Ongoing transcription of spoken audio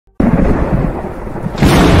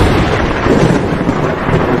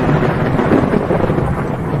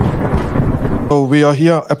So we are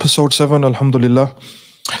here, episode 7, Alhamdulillah.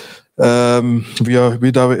 We are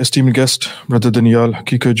with our esteemed guest, Brother Daniel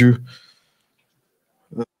Haqiqatjou.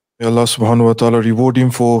 May Allah subhanahu wa ta'ala reward him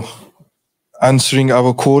for answering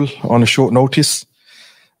our call on a short notice.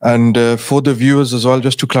 And for the viewers as well,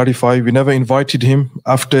 just to clarify, we never invited him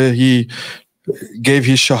after he gave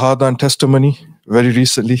his shahada and testimony very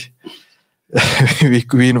recently.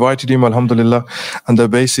 we invited him, alhamdulillah, on the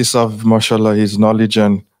basis of, mashallah, his knowledge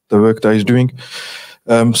and the work that he's doing.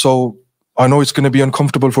 So I know it's going to be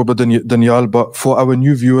uncomfortable for Brother Daniel, but for our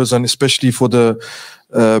new viewers and especially for the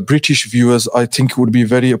British viewers, I think it would be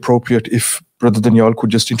very appropriate if Brother Daniel could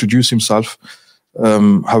just introduce himself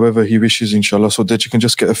however he wishes, inshallah, so that you can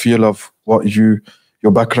just get a feel of what your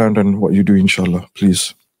background and what you do, inshallah,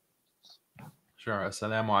 please. Sure.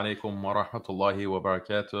 Assalamu alaikum wa rahmatullahi wa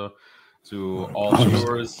barakatuh to all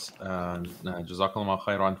viewers. Jazakallah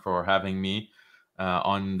khairan for having me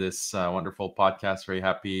on this wonderful podcast. Very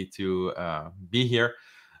happy to be here.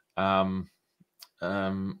 As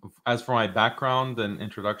for my background and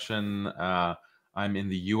introduction, I'm in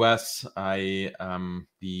the US. I am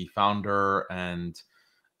the founder and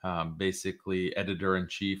basically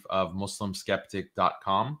editor-in-chief of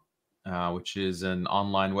MuslimSkeptic.com, which is an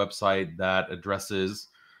online website that addresses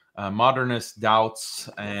modernist doubts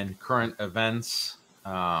and current events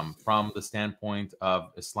from the standpoint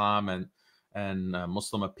of Islam and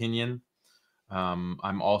Muslim opinion.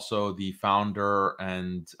 I'm also the founder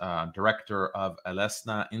and director of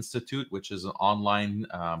Al-Esna Institute, which is an online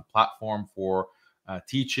platform for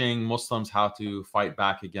teaching Muslims how to fight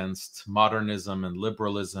back against modernism and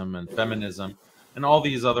liberalism and feminism and all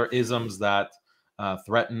these other isms that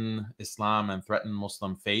threaten Islam and threaten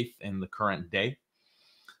Muslim faith in the current day.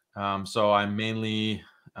 So I'm mainly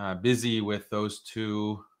busy with those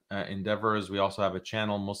two endeavors. We also have a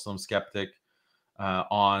channel, Muslim Skeptic,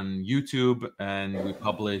 on YouTube, and we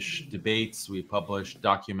publish debates, we publish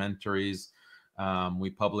documentaries,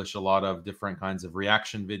 we publish a lot of different kinds of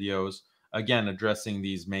reaction videos, again, addressing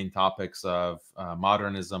these main topics of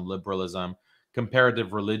modernism, liberalism,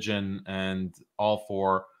 comparative religion, and all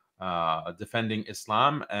for defending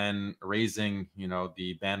Islam and raising,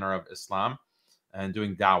 the banner of Islam and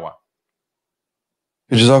doing dawah.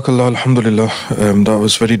 Jazakallah, alhamdulillah. That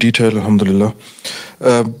was very detailed, alhamdulillah.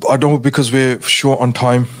 I don't, because we're short on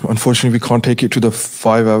time, unfortunately, we can't take it to the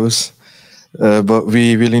 5 hours. But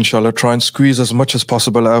we will, inshallah, try and squeeze as much as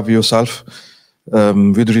possible out of yourself,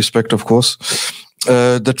 with respect, of course.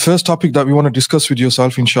 The first topic that we want to discuss with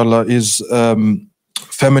yourself, inshallah, is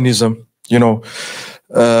feminism.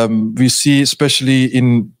 We see, especially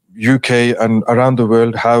in UK and around the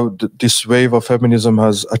world, how this wave of feminism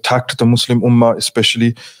has attacked the Muslim Ummah,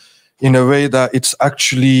 especially in a way that it's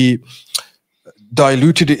actually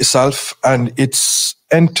diluted itself and it's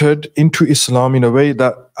entered into Islam in a way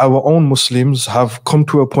that our own Muslims have come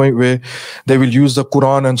to a point where they will use the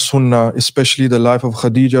Quran and Sunnah, especially the life of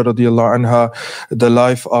Khadija radiallahu anha, the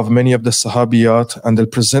life of many of the Sahabiyat, and they'll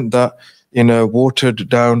present that in a watered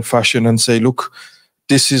down fashion and say, look,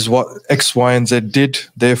 this is what X, Y, and Z did,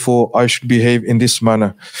 therefore I should behave in this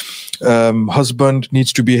manner. Husband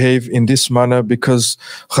needs to behave in this manner because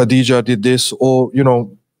Khadija did this, or,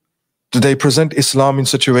 they present Islam in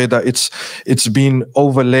such a way that it's been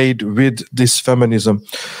overlaid with this feminism.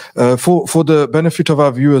 For the benefit of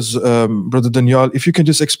our viewers, Brother Daniel, if you can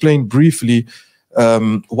just explain briefly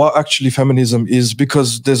what actually feminism is,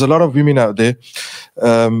 because there's a lot of women out there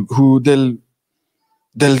who they'll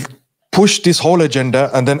push this whole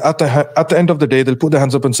agenda, and then at the end of the day, they'll put their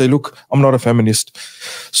hands up and say, look, I'm not a feminist.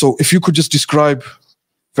 So if you could just describe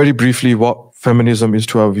very briefly what feminism is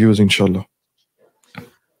to our viewers, inshallah.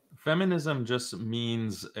 Feminism just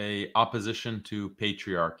means a opposition to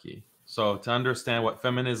patriarchy. So to understand what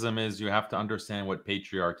feminism is, you have to understand what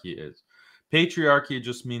patriarchy is. Patriarchy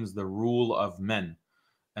just means the rule of men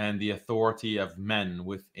and the authority of men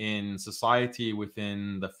within society,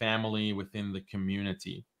 within the family, within the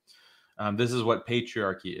community. This is what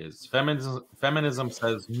patriarchy is. Feminism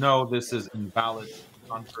says, no, this is invalid,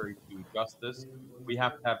 contrary to justice. We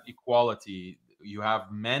have to have equality. You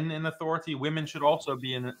have men in authority. Women should also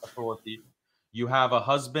be in authority. You have a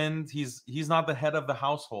husband. He's not the head of the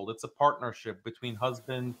household. It's a partnership between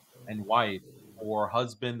husband and wife, or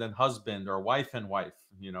husband and husband, or wife and wife,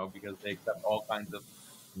 because they accept all kinds of,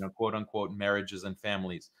 quote unquote, marriages and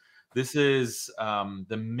families. This is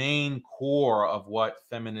the main core of what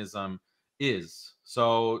feminism is.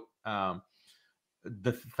 So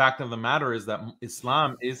the fact of the matter is that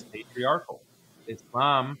Islam is patriarchal.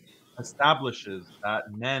 Islam establishes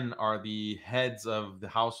that men are the heads of the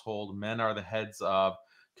household, men are the heads of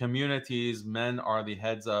communities, men are the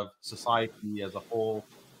heads of society as a whole,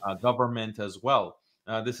 government as well.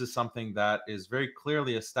 This is something that is very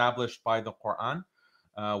clearly established by the Quran,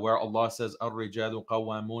 where Allah says, "Ar-rijalu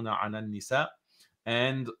qawwamuna 'ala an-nisa,"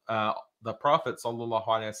 and the Prophet sallallahu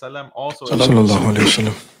alaihi wasallam also,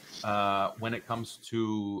 when it comes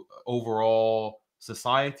to overall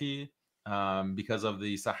society, because of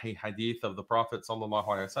the Sahih Hadith of the Prophet sallallahu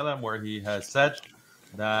alaihi wasallam, where he has said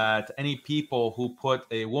that any people who put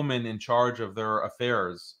a woman in charge of their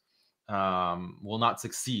affairs will not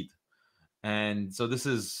succeed. And so this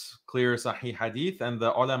is clear Sahih Hadith, and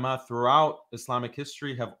the ulama throughout Islamic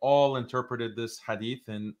history have all interpreted this hadith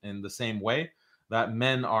in the same way, that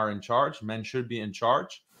men are in charge, men should be in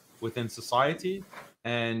charge within society,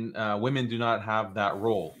 and women do not have that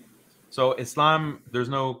role. So Islam, there's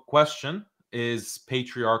no question, is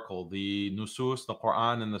patriarchal. The nusus, the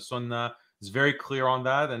Quran and the Sunnah is very clear on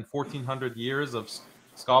that, and 1400 years of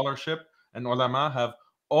scholarship and ulama have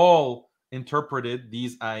all interpreted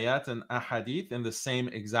these ayat and ahadith in the same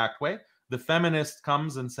exact way. The feminist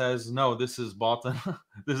comes and says, no, this is batil,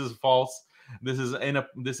 this is false, this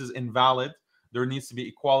is invalid. There needs to be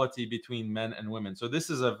equality between men and women. So this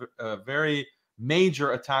is a very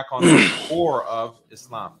major attack on the core of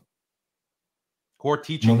Islam, core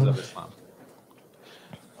teachings of Islam.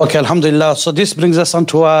 Okay, alhamdulillah. So this brings us on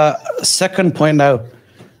to our second point now.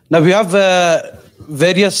 Now we have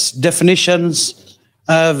various definitions,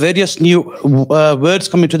 various new words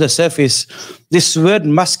coming to the surface. This word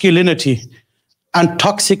masculinity and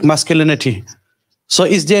toxic masculinity. So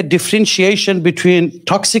is there a differentiation between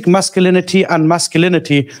toxic masculinity and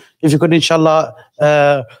masculinity? If you could, inshallah,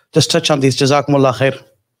 just touch on this. Jazakumullah khair.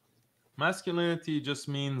 Masculinity just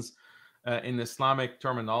means, in Islamic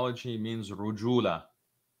terminology, means rujula,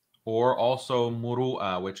 or also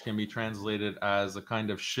muru'a, which can be translated as a kind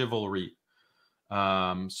of chivalry.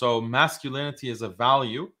 So masculinity is a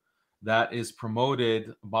value that is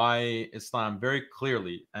promoted by Islam very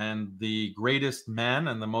clearly. And the greatest man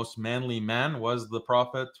and the most manly man was the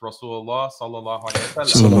Prophet Rasulullah sallallahu alaihi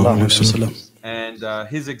wasallam. And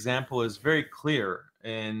his example is very clear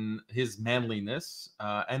in his manliness.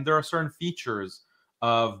 And there are certain features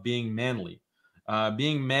of being manly.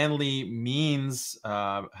 Being manly means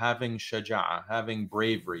having shaja'ah, having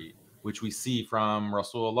bravery, which we see from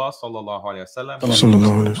Rasulullah sallallahu alaihi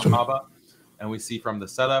wasallam, and we see from the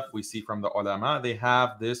Salaf, we see from the ulama. They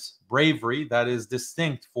have this bravery that is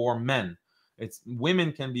distinct for men.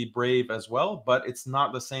 Women can be brave as well, but it's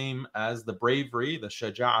not the same as the bravery, the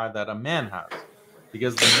shaja'ah that a man has,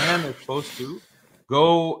 because the man is supposed to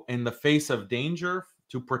go in the face of danger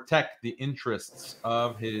to protect the interests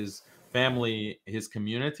of his family, his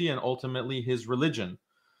community, and ultimately his religion.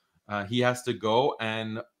 He has to go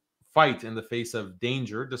and fight in the face of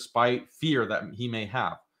danger despite fear that he may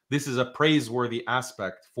have. This is a praiseworthy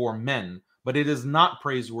aspect for men, but it is not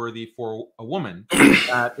praiseworthy for a woman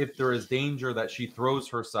that if there is danger that she throws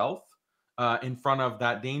herself in front of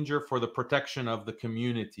that danger for the protection of the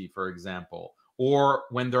community, for example, or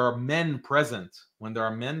when there are men present,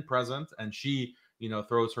 and she,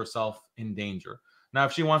 throws herself in danger. Now,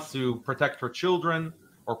 if she wants to protect her children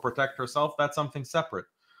or protect herself, that's something separate.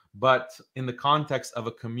 But in the context of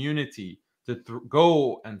a community, to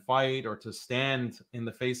go and fight or to stand in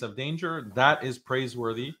the face of danger, that is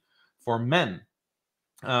praiseworthy for men.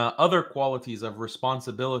 Other qualities of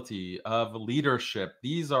responsibility, of leadership,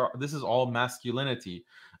 this is all masculinity.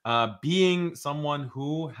 Being someone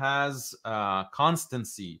who has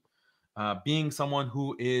constancy, being someone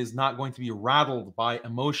who is not going to be rattled by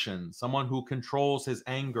emotion, someone who controls his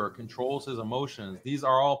anger, controls his emotions. These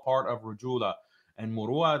are all part of rujula and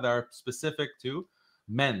muru'a that are specific to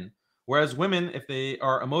men. Whereas women, if they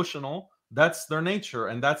are emotional, that's their nature,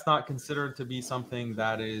 and that's not considered to be something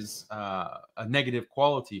that is a negative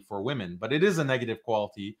quality for women, but it is a negative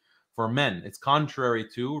quality for men. It's contrary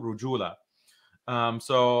to rujula. And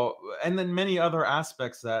then many other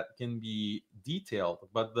aspects that can be detailed,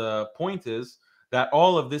 but the point is that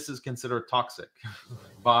all of this is considered toxic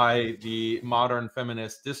by the modern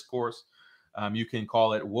feminist discourse. You can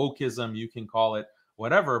call it wokeism, you can call it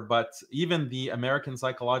whatever, but even the American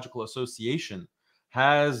Psychological Association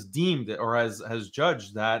has deemed it, or has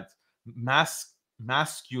judged that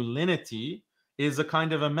masculinity is a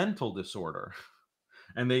kind of a mental disorder.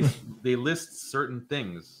 And they list certain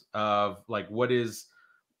things of like what is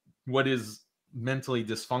mentally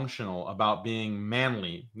dysfunctional about being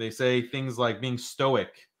manly. They say things like being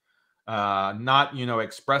stoic, not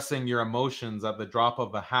expressing your emotions at the drop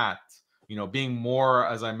of a hat, being more,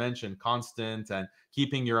 as I mentioned, constant and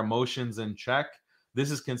keeping your emotions in check. This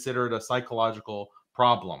is considered a psychological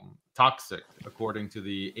problem. toxic, according to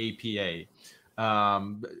the APA.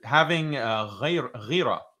 Having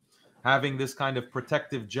ghira, having this kind of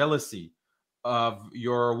protective jealousy of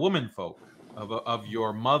your womanfolk, of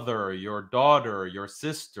your mother, your daughter, your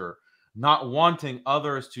sister, not wanting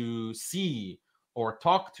others to see or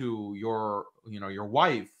talk to your, your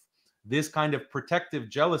wife. This kind of protective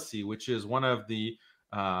jealousy, which is one of the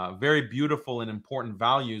very beautiful and important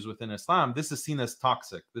values within Islam, this is seen as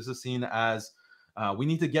toxic. This is seen as we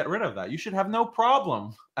need to get rid of that. You should have no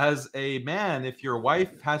problem as a man if your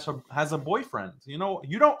wife has a boyfriend. You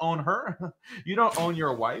don't own her. You don't own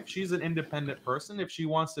your wife. She's an independent person. If she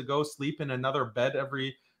wants to go sleep in another bed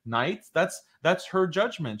every night, that's her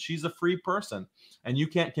judgment. She's a free person, and you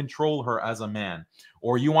can't control her as a man.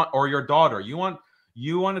 Or your daughter. You want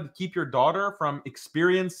to keep your daughter from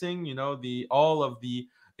experiencing, all of the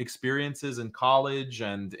experiences in college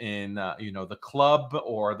and in the club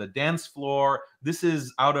or the dance floor. This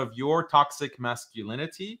is out of your toxic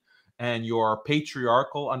masculinity and your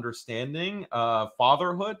patriarchal understanding of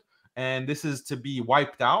fatherhood, and this is to be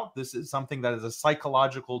wiped out. This is something that is a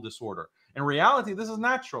psychological disorder. In reality, this is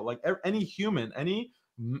natural. Like any human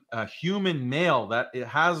male that it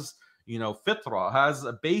has fitra, has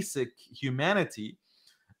a basic humanity,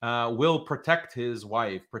 will protect his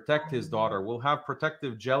wife, protect his daughter, will have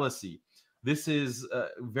protective jealousy. This is a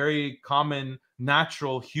very common,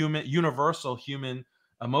 natural, universal human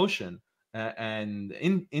emotion and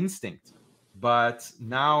instinct. But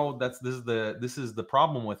now this is the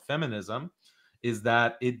problem with feminism, is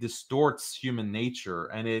that it distorts human nature,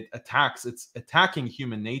 and it's attacking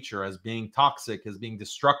human nature as being toxic, as being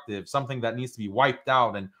destructive, something that needs to be wiped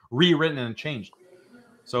out and rewritten and changed.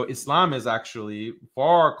 So Islam is actually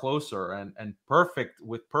far closer and perfect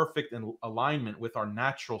in alignment with our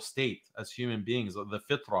natural state as human beings, the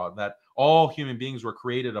fitrah that all human beings were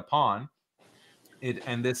created upon.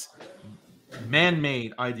 And this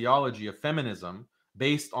man-made ideology of feminism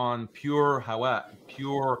based on pure hawa,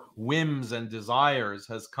 pure whims and desires,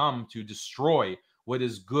 has come to destroy what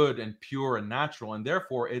is good and pure and natural. And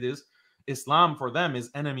therefore Islam for them is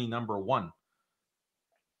enemy number one.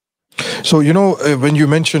 So, when you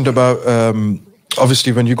mentioned about,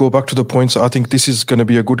 obviously, when you go back to the points, I think this is going to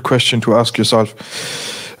be a good question to ask yourself.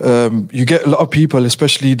 You get a lot of people,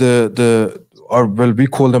 especially we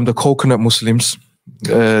call them the coconut Muslims.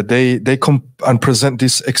 They come and present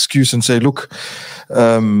this excuse and say, look,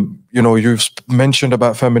 you've mentioned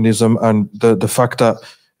about feminism and the fact that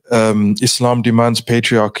Islam demands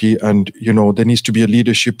patriarchy, and there needs to be a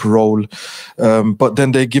leadership role, but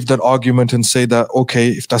then they give that argument and say that, okay,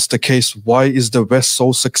 if that's the case, why is the West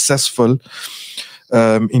so successful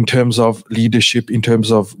in terms of leadership, in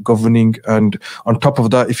terms of governing? And on top of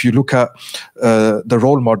that, if you look at the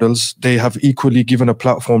role models, they have equally given a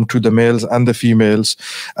platform to the males and the females.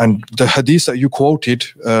 And the hadith that you quoted,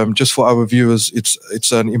 just for our viewers,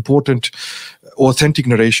 it's an important authentic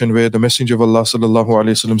narration where the Messenger of Allah sallallahu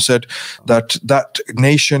alaihi wasallam said that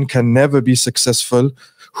nation can never be successful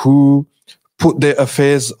who put their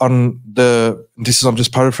affairs on I'm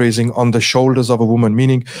just paraphrasing, on the shoulders of a woman,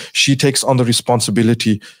 meaning she takes on the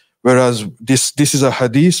responsibility. Whereas this is a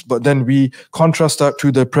hadith, but then we contrast that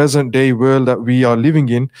to the present day world that we are living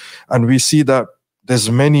in, and we see that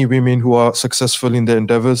there's many women who are successful in their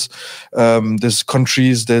endeavors. There's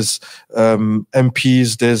countries, there's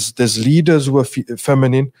MPs, there's leaders who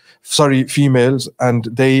are females, and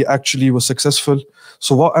they actually were successful.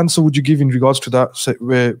 So what answer would you give in regards to that,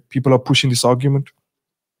 where people are pushing this argument?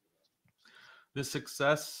 The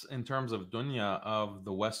success in terms of dunya of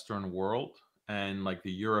the Western world and like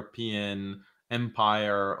the European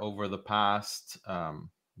empire over the past,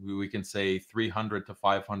 we can say 300 to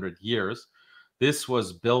 500 years, this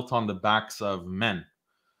was built on the backs of men.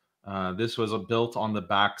 This was built on the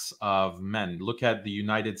backs of men. Look at the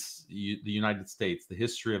United States, the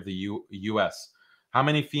history of the U.S. How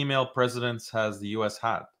many female presidents has the U.S.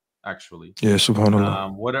 had, actually? Yeah,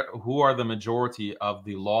 subhanAllah. Who are the majority of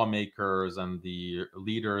the lawmakers and the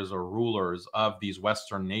leaders or rulers of these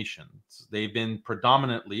Western nations? They've been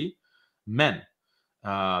predominantly men.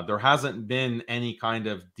 There hasn't been any kind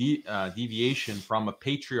of deviation from a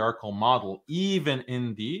patriarchal model, even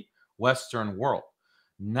in the Western world.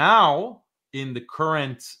 Now, in the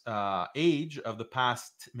current age of the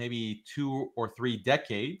past maybe 2 or 3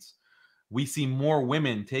 decades, we see more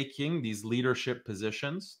women taking these leadership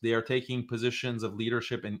positions. They are taking positions of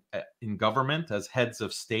leadership in government as heads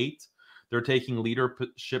of state. They're taking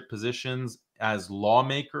leadership positions as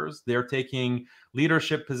lawmakers. They're taking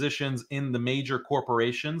leadership positions in the major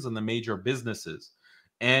corporations and the major businesses.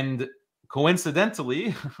 And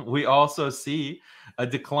coincidentally, we also see a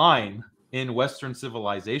decline in Western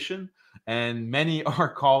civilization, and many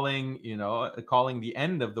are calling, calling the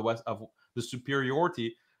end of the West, of the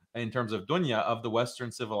superiority in terms of dunya of the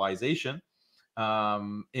Western civilization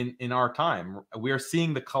in our time. We are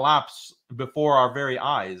seeing the collapse before our very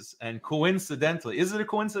eyes, and coincidentally, is it a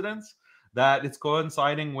coincidence that it's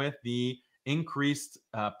coinciding with the increased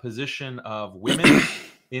position of women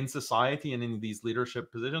in society and in these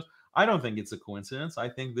leadership positions? I don't think it's a coincidence. I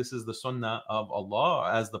think this is the sunnah of Allah,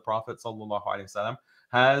 as the Prophet sallallahu alaihi wasallam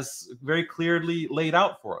has very clearly laid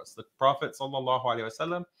out for us. The Prophet sallallahu alaihi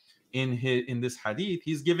wasallam, in this hadith,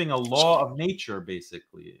 he's giving a law of nature,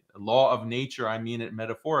 basically. A law of nature, I mean it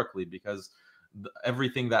metaphorically, because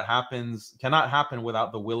everything that happens cannot happen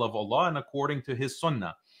without the will of Allah and according to his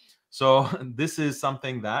sunnah. So this is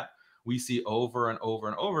something that we see over and over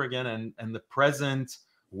and over again, and the present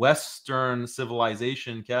Western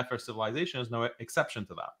civilization, Kafir civilization, is no exception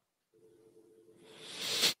to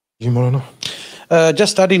that.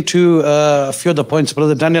 Just adding to a few of the points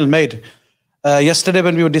Brother Daniel made. Yesterday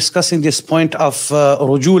when we were discussing this point of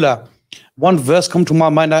rujula, one verse come to my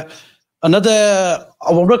mind. Another,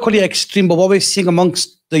 I won't call it extreme, but what we're seeing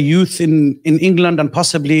amongst the youth in England and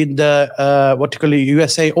possibly the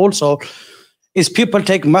USA also, is people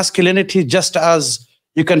take masculinity just as,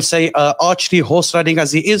 you can say, archery, horse riding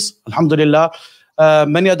as it is, alhamdulillah.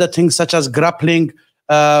 Many other things such as grappling,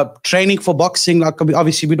 training for boxing. Like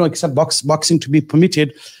obviously, we don't accept boxing to be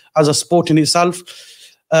permitted as a sport in itself.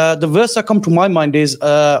 The verse that come to my mind is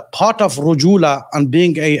part of rujula and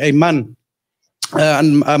being a man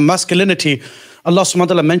and masculinity. Allah subhanahu wa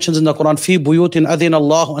ta'ala mentions in the Quran, في بيوت أذن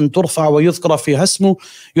الله أن ترفع ويذكر فيها اسمه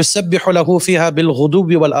يسبح له فيها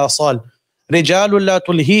بالغدو والآصال رجال لا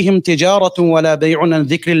تلهيهم تجارة ولا بيع عن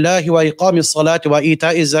ذكر الله وإقام الصلاة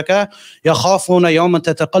وإيتاء الزكاة يخافون يوما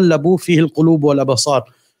تتقلب فيه القلوب والأبصار.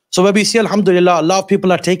 So where we see, alhamdulillah, a lot of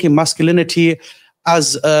people are taking masculinity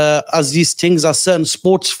as these things are certain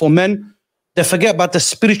sports for men. They forget about the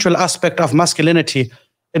spiritual aspect of masculinity.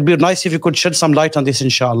 It'd be nice if you could shed some light on this,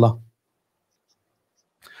 inshallah.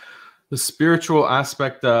 The spiritual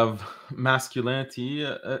aspect of masculinity,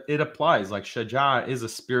 it applies. Like shaja is a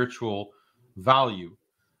spiritual value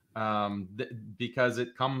because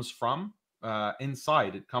it comes from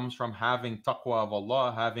inside. It comes from having taqwa of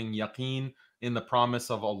Allah, having yaqeen in the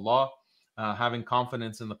promise of Allah, having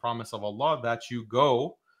confidence in the promise of Allah, that you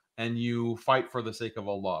go and you fight for the sake of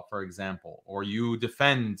Allah, for example, or you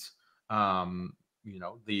defend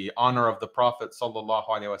the honor of the Prophet sallallahu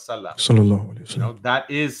alaihi wasallam.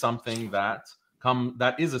 That is something that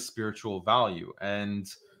is a spiritual value, and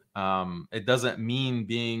it doesn't mean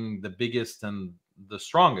being the biggest and the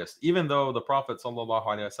strongest, even though the Prophet sallallahu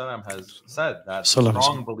alaihi wasallam has said that the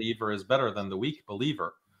strong believer is better than the weak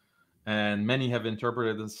believer, and many have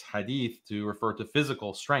interpreted this hadith to refer to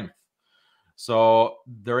physical strength. So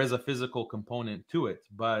there is a physical component to it,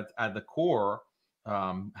 but at the core,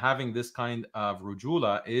 having this kind of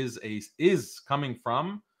rujula is coming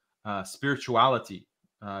from spirituality,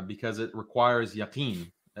 because it requires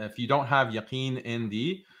yaqeen. If you don't have yaqeen in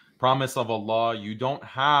the promise of Allah, you don't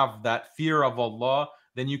have that fear of Allah,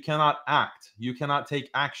 then you cannot act, you cannot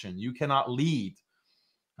take action, you cannot lead,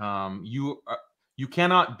 you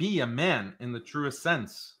cannot be a man in the truest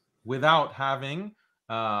sense without having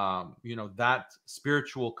that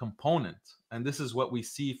spiritual component. And this is what we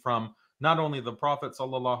see from not only the Prophet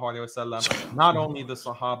sallallahu alaihi wasallam, not only the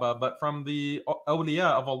Sahaba, but from the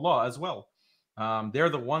awliya of Allah as well. They're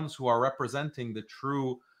the ones who are representing the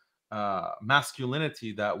true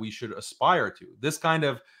masculinity that we should aspire to. This kind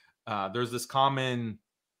of there's this common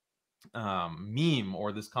meme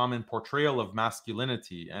or this common portrayal of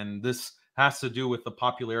masculinity, and this has to do with the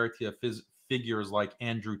popularity of figures like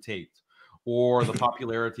Andrew Tate, or the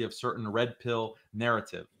popularity of certain red pill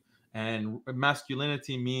narrative. And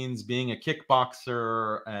masculinity means being a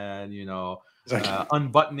kickboxer and,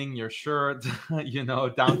 unbuttoning your shirt,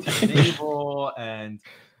 down to the navel, and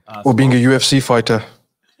or being a UFC fighter.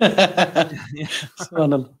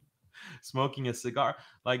 Smoking a cigar.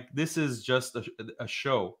 Like, this is just a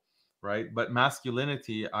show, right? But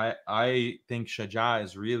masculinity, I think shaja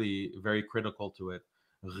is really very critical to it.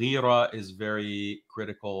 Ghira is very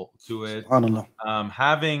critical to it.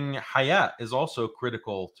 Having haya is also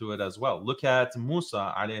critical to it as well. Look at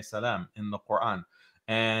Musa alayhi salam in the Quran,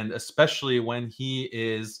 and especially when he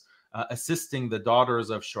is assisting the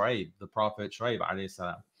daughters of Shu'aib, the Prophet Shu'aib alayhi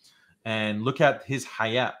salam. And look at his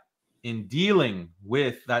haya in dealing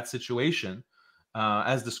with that situation,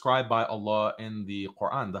 as described by Allah in the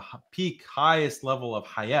Quran. The peak, highest level of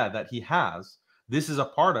haya that he has, this is a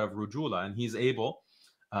part of rujula, and he's able.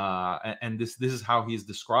 And this is how he's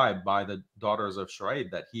described by the daughters of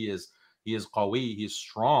Shu'aib, that he is He is qawi, he is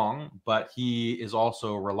strong, but he is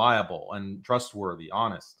also reliable and trustworthy,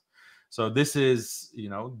 honest. So this is,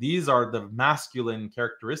 these are the masculine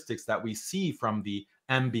characteristics that we see from the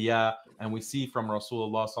Anbiya, and we see from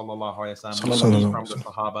Rasulullah sallallahu alaihi wasallam, we see from the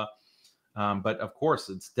Sahaba. But of course,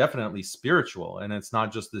 it's definitely spiritual, and it's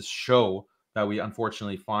not just this show that we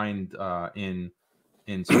unfortunately find in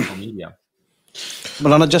social media.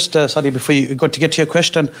 Malana, just sorry, before you got to get to your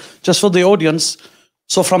question, just for the audience.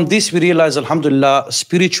 So from this, we realize, alhamdulillah,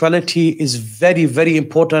 spirituality is very, very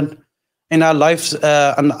important in our lives.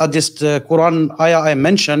 And this Quran ayah I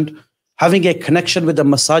mentioned, having a connection with the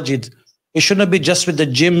masajid, it shouldn't be just with the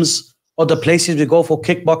gyms or the places we go for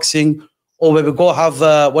kickboxing, or where we go have,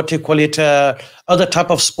 other type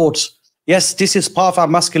of sports. Yes, this is part of our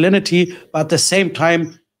masculinity, but at the same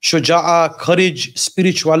time, shuja'ah, courage,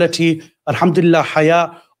 spirituality, alhamdulillah,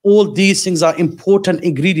 haya, all these things are important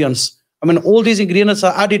ingredients. I mean, all these ingredients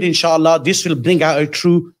are added, inshallah. This will bring out a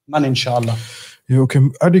true man, inshallah. Yeah, okay.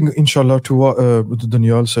 Adding, inshallah, to what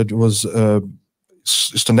Daniel said was,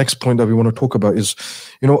 it's the next point that we want to talk about is,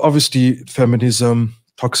 obviously feminism,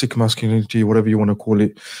 toxic masculinity, whatever you want to call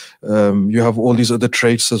it. You have all these other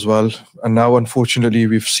traits as well. And now, unfortunately,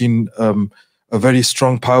 we've seen a very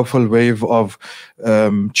strong, powerful wave of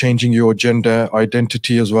changing your gender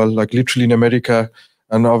identity as well, like literally in America.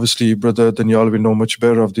 And obviously, Brother Daniel will know much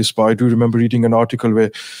better of this, but I do remember reading an article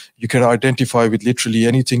where you can identify with literally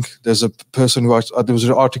anything. There's a person who, there was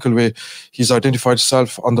an article where he's identified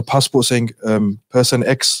himself on the passport saying person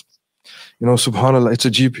X. Subhanallah, it's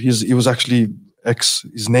a Jeep. He was actually X.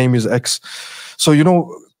 His name is X. So,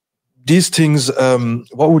 these things,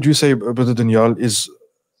 what would you say, Brother Daniel, is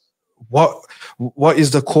what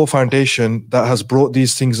is the core foundation that has brought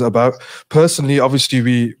these things about? Personally, obviously,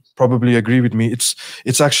 we probably agree with me.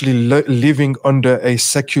 It's actually living under a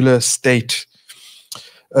secular state.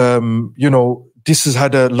 This has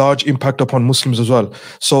had a large impact upon Muslims as well.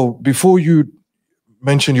 So before you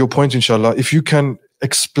mention your point, inshallah, if you can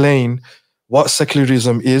explain what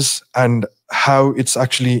secularism is and how it's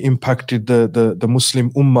actually impacted the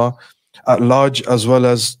Muslim ummah at large, as well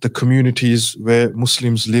as the communities where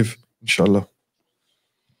Muslims live, inshallah.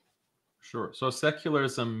 Sure. So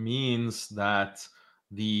secularism means that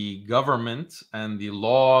the government and the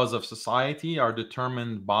laws of society are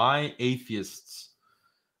determined by atheists,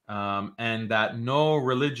 and that no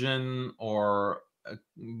religion or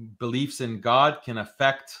beliefs in God can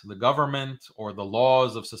affect the government or the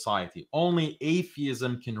laws of society. Only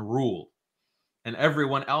atheism can rule, and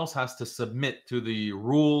everyone else has to submit to the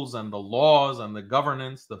rules and the laws and the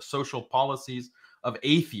governance, the social policies of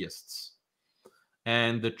atheists.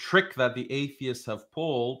 And the trick that the atheists have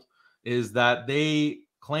pulled is that they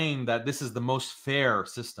claim that this is the most fair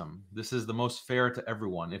system. This is the most fair to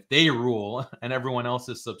everyone if they rule and everyone else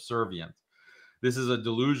is subservient. This is a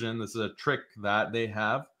delusion. This is a trick that they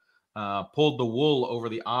have pulled the wool over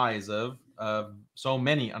the eyes of so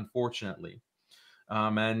many, unfortunately.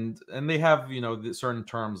 And they have, certain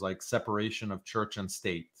terms like separation of church and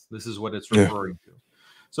state. This is what it's referring to.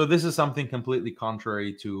 So this is something completely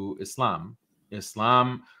contrary to Islam.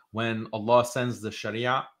 Islam, when Allah sends the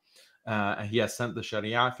Sharia, He has sent the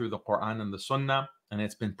Sharia through the Quran and the Sunnah, and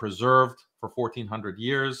it's been preserved for 1400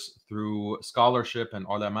 years through scholarship and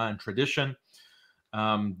ulama and tradition.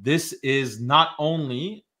 This is not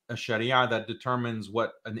only a Sharia that determines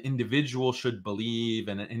what an individual should believe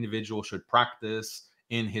and an individual should practice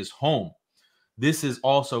in his home. This is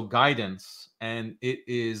also guidance, and it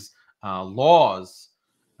is laws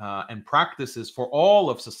and practices for all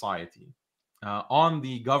of society. On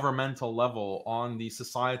the governmental level, on the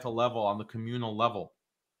societal level, on the communal level.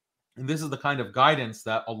 And this is the kind of guidance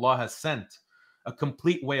that Allah has sent, a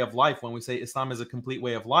complete way of life. When we say Islam is a complete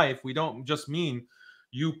way of life, we don't just mean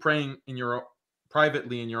you praying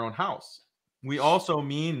privately in your own house. We also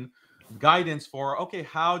mean guidance for, okay,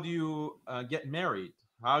 how do you get married?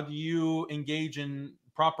 How do you engage in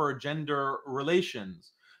proper gender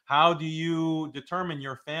relations? How do you determine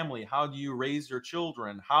your family? How do you raise your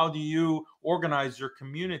children? How do you organize your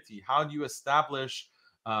community? How do you establish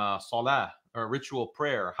salah, or ritual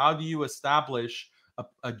prayer? How do you establish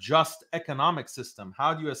a just economic system?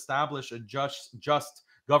 How do you establish a just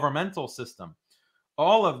governmental system?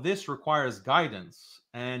 All of this requires guidance.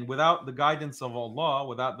 And without the guidance of Allah,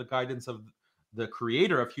 without the guidance of the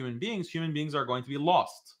creator of human beings are going to be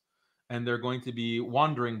lost. And they're going to be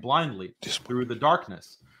wandering blindly through the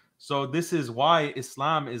darkness. So this is why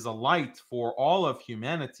Islam is a light for all of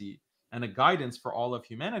humanity and a guidance for all of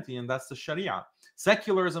humanity, and that's the Sharia.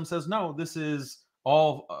 Secularism says, no, this is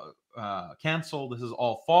all canceled. This is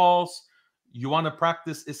all false. You want to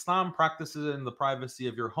practice Islam, practice it in the privacy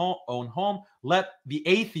of your own home. Let the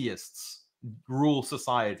atheists rule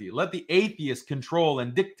society. Let the atheists control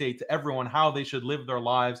and dictate to everyone how they should live their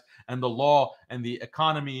lives, and the law and the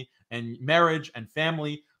economy and marriage and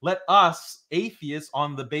family. Let us atheists,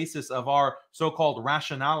 on the basis of our so-called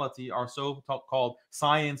rationality, our so-called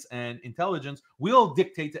science and intelligence, we'll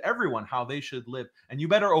dictate to everyone how they should live. And you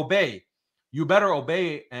better obey. You better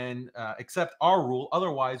obey and accept our rule.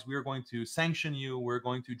 Otherwise, we're going to sanction you. We're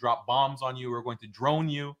going to drop bombs on you. We're going to drone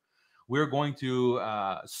you. We're going to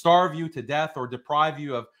starve you to death or deprive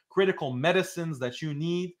you of critical medicines that you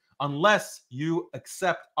need unless you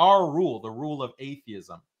accept our rule, the rule of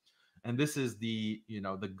atheism. And this is the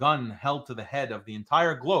gun held to the head of the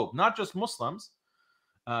entire globe, not just Muslims.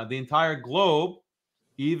 The entire globe,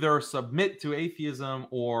 either submit to atheism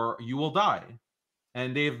or you will die.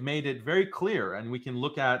 And they've made it very clear. And we can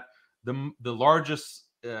look at the largest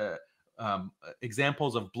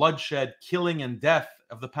examples of bloodshed, killing, and death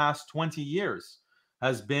of the past 20 years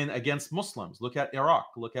has been against Muslims. Look at Iraq,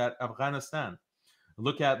 look at Afghanistan,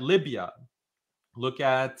 look at Libya, look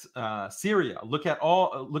at Syria, look at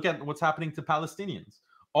what's happening to Palestinians.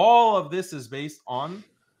 All of this is based on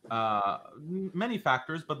many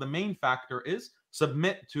factors, but the main factor is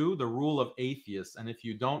submit to the rule of atheists. And if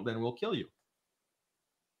you don't, then we'll kill you.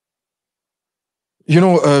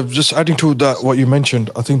 Just adding to that, what you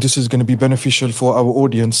mentioned, I think this is going to be beneficial for our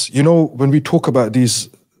audience. When we talk about this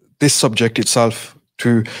subject itself,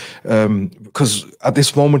 because at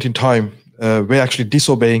this moment in time, we're actually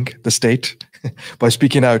disobeying the state by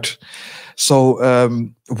speaking out. So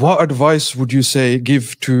what advice would you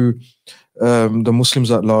give to the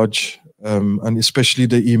Muslims at large, and especially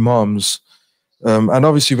the imams? And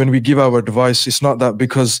obviously, when we give our advice, it's not that,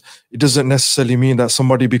 because it doesn't necessarily mean that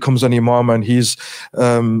somebody becomes an imam and he's,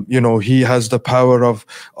 he has the power of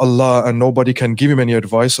Allah and nobody can give him any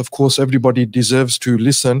advice. Of course, everybody deserves to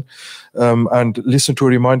listen, and listen to a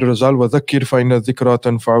reminder as well. وَذَكِّرْ فَإِنَّ الذِّكْرَى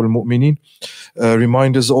تَنْفَعُ الْمُؤْمِنِينَ.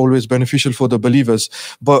 Reminders are always beneficial for the believers.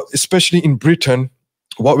 But especially in Britain,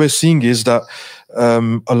 what we're seeing is that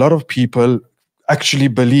a lot of people actually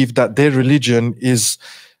believe that their religion is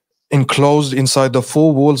enclosed inside the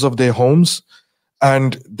four walls of their homes,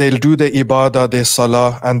 and they'll do their ibadah, their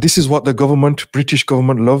salah, and this is what the British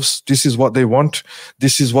government loves. This is what they want.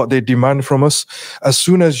 This is what they demand from us. As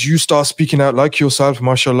soon as you start speaking out like yourself,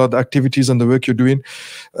 mashallah, the activities and the work you're doing,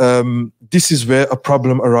 this is where a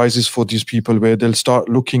problem arises for these people, where they'll start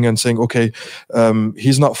looking and saying, okay,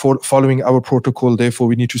 he's not following our protocol, therefore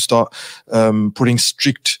we need to start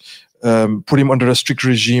put him under a strict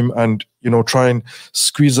regime and try and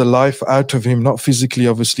squeeze a life out of him, not physically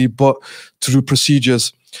obviously, but through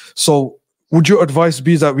procedures. So would your advice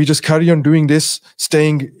be that we just carry on doing this,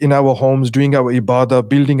 staying in our homes, doing our ibadah,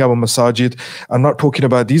 building our masajid, and not talking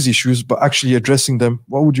about these issues, but actually addressing them?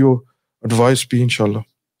 What would your advice be, inshallah?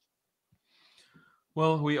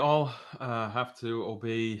 Well, we all have to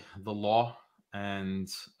obey the law, and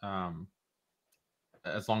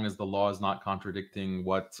as long as the law is not contradicting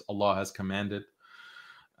what Allah has commanded.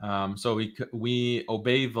 So we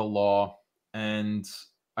obey the law, and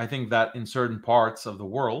I think that in certain parts of the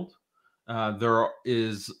world, there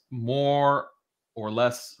is more or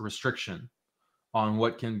less restriction on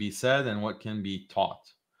what can be said and what can be taught.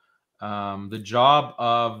 The job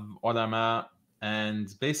of ulama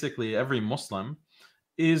and basically every Muslim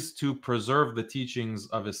is to preserve the teachings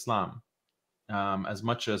of Islam as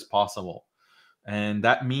much as possible. And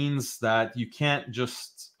that means that you can't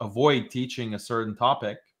just avoid teaching a certain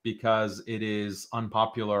topic because it is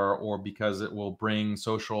unpopular or because it will bring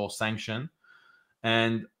social sanction.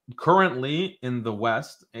 And currently in the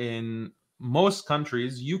West, in most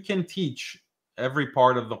countries, you can teach every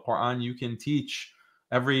part of the Quran, you can teach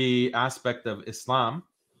every aspect of Islam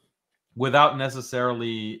without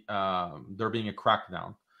necessarily there being a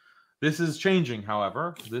crackdown. This is changing,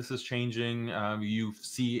 however. This is changing. You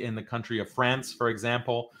see in the country of France, for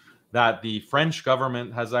example, that the French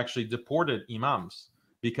government has actually deported imams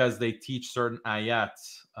because they teach certain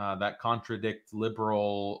ayats that contradict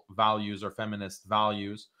liberal values or feminist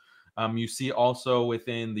values. You see also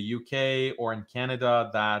within the UK or in Canada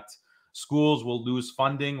that schools will lose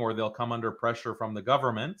funding or they'll come under pressure from the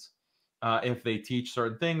government if they teach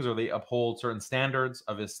certain things or they uphold certain standards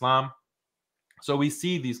of Islam. So we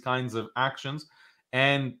see these kinds of actions,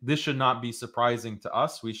 and this should not be surprising to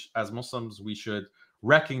us. As Muslims, we should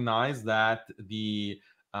recognize that the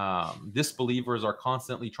disbelievers are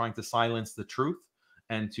constantly trying to silence the truth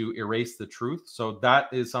and to erase the truth. So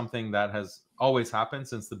that is something that has always happened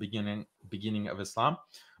since the beginning of Islam,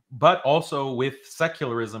 but also with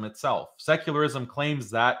secularism itself. Secularism claims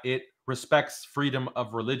that it respects freedom of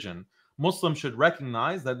religion. Muslims should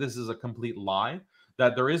recognize that this is a complete lie,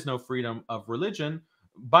 that there is no freedom of religion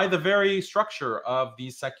by the very structure of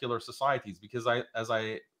these secular societies. Because as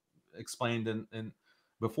I explained in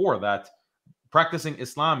before, that practicing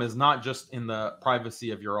Islam is not just in the privacy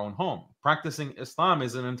of your own home. Practicing Islam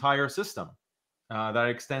is an entire system that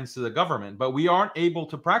extends to the government. But we aren't able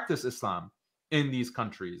to practice Islam in these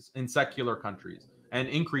countries, in secular countries, and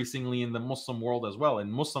increasingly in the Muslim world as well. In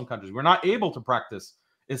Muslim countries, we're not able to practice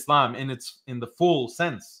Islam in the full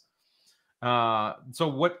sense. So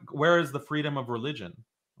where is the freedom of religion?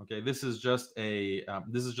 Okay, this is just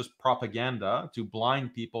propaganda to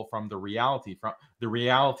blind people from the reality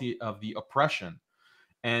of the oppression.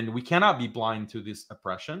 And we cannot be blind to this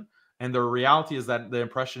oppression. And the reality is that the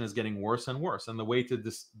oppression is getting worse and worse. And the way to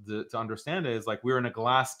understand it is like we're in a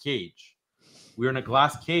glass cage. We're in a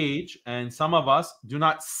glass cage, and some of us do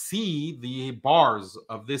not see the bars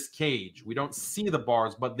of this cage. We don't see the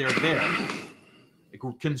bars, but they're there,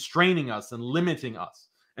 constraining us and limiting us.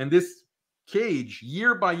 And this cage,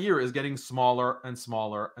 year by year, is getting smaller and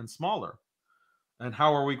smaller and smaller. And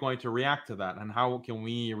how are we going to react to that? And how can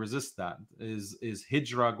we resist that? Is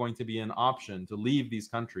hijrah going to be an option to leave these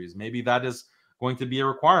countries? Maybe that is going to be a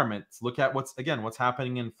requirement. Look at what's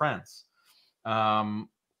happening in France.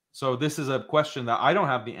 So this is a question that I don't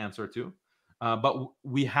have the answer to, but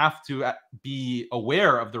we have to be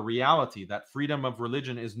aware of the reality that freedom of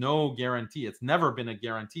religion is no guarantee. It's never been a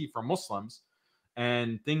guarantee for Muslims.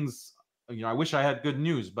 And things, I wish I had good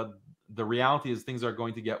news, but the reality is things are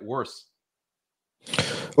going to get worse.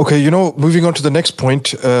 Okay, moving on to the next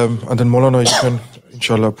point, and then Maulana, you can,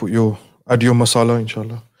 inshallah, add your masala,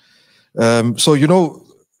 inshallah. So,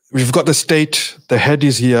 we've got the state, the head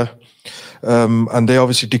is here, and they're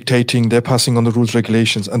obviously dictating, they're passing on the rules,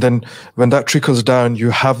 regulations. And then when that trickles down,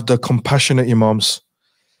 you have the compassionate imams.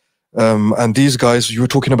 And these guys, you were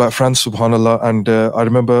talking about France, subhanAllah, and I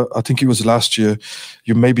remember, I think it was last year,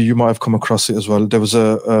 you might have come across it as well. There was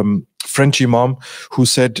a French imam who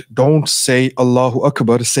said, don't say Allahu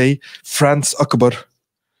Akbar, say France Akbar.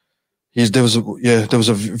 There was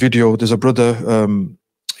a video, there's a brother,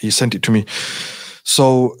 he sent it to me.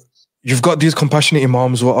 So you've got these compassionate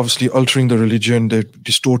imams who are obviously altering the religion, they're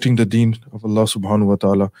distorting the deen of Allah subhanahu wa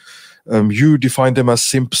ta'ala. You define them as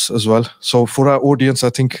simps as well. So for our audience, I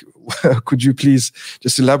think, could you please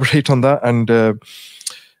just elaborate on that and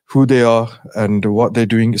who they are and what they're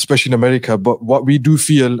doing, especially in America. But what we do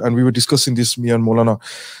feel, and we were discussing this, me and Maulana,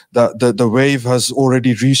 that the wave has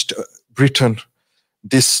already reached Britain.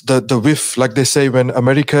 The whiff, like they say, when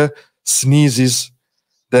America sneezes,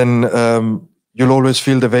 then you'll always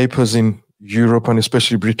feel the vapors in Europe and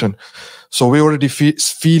especially Britain. So we're already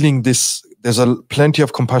feeling this. There's plenty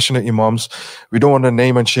of compassionate imams. We don't want to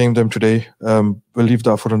name and shame them today. We'll leave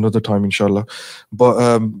that for another time, inshallah.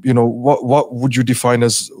 But, what would you define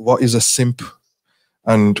as what is a simp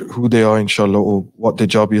and who they are, inshallah, or what their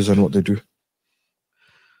job is and what they do?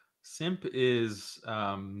 Simp is,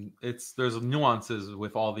 there's nuances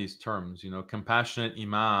with all these terms. Compassionate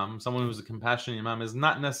imam, someone who's a compassionate imam is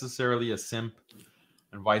not necessarily a simp,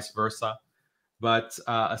 and vice versa. But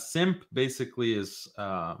a simp basically is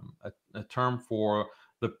a term for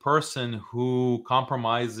the person who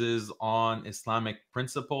compromises on Islamic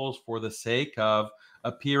principles for the sake of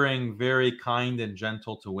appearing very kind and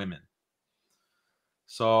gentle to women.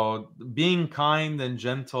 So being kind and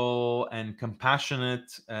gentle and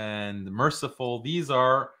compassionate and merciful, these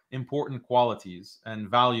are important qualities and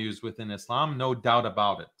values within Islam, no doubt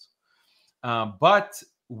about it. But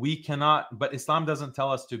Islam doesn't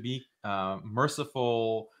tell us to be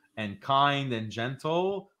merciful and kind and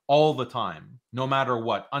gentle all the time, no matter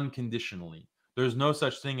what, unconditionally. There's no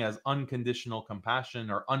such thing as unconditional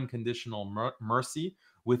compassion or unconditional mercy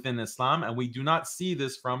within Islam, and we do not see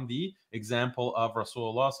this from the example of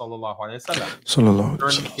Rasulullah sallallahu alaihi wasallam. In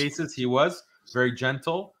certain cases, he was very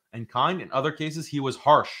gentle and kind. In other cases, he was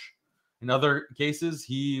harsh. In other cases,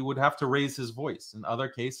 he would have to raise his voice. In other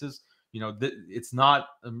cases, it's not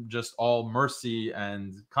just all mercy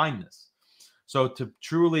and kindness. So to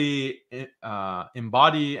truly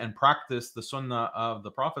embody and practice the sunnah of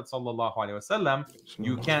the Prophet sallallahu alaihi wasallam,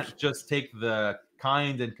 you can't just take the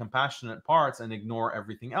kind and compassionate parts and ignore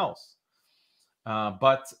everything else.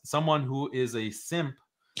 But someone who is a simp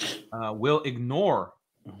will ignore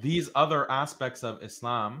these other aspects of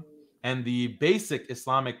Islam and the basic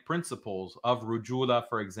Islamic principles of rujula,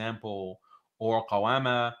 for example, or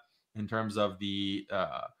qawama, in terms of the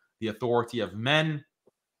authority of men.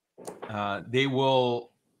 They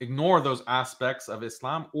will ignore those aspects of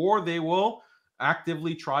Islam, or they will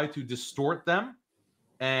actively try to distort them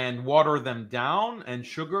and water them down and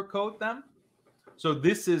sugarcoat them. So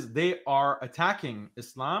they are attacking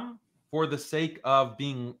Islam for the sake of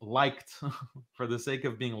being liked, for the sake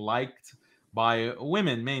of being liked by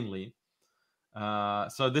women mainly.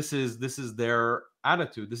 So this is their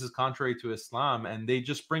attitude. This is contrary to Islam, and they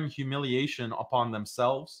just bring humiliation upon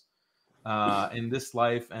themselves in this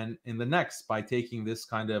life and in the next by taking this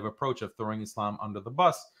kind of approach of throwing Islam under the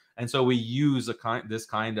bus. And so we use this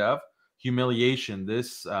kind of humiliation,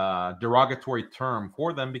 this derogatory term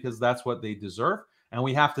for them, because that's what they deserve. And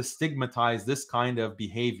we have to stigmatize this kind of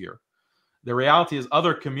behavior. The reality is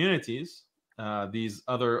other communities, these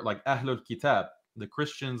other like Ahlul Kitab, the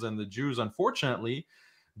Christians and the Jews, unfortunately,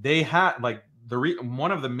 they had like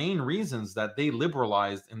one of the main reasons that they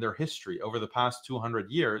liberalized in their history over the past 200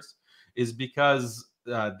 years is because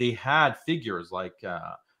they had figures like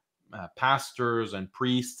pastors and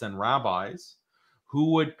priests and rabbis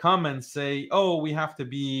who would come and say, oh, we have to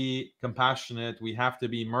be compassionate, we have to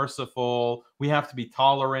be merciful, we have to be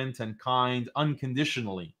tolerant and kind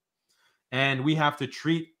unconditionally, and we have to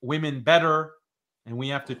treat women better, and we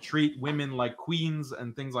have to treat women like queens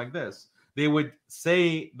and things like this. They would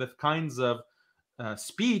say the kinds of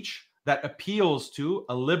speech that appeals to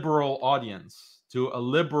a liberal audience, to a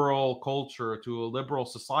liberal culture, to a liberal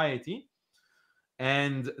society,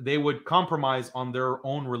 and they would compromise on their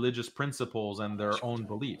own religious principles and their own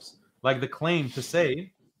beliefs. Like the claim to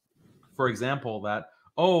say, for example, that,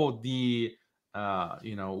 oh, we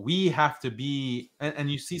have to be,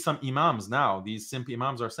 and you see some imams now, these simple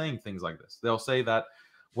imams are saying things like this. They'll say that,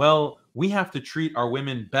 well, we have to treat our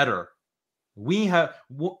women better.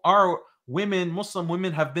 Our women, Muslim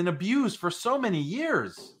women, have been abused for so many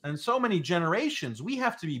years and so many generations. We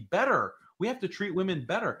have to be better. We have to treat women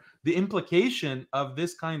better. The implication of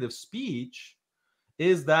this kind of speech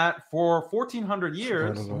is that for 1400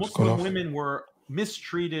 years, Muslim women were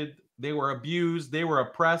mistreated, they were abused, they were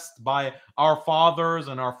oppressed by our fathers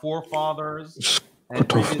and our forefathers and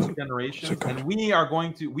previous generations. And we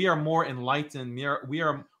are more enlightened.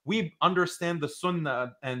 We understand the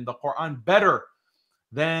Sunnah and the Quran better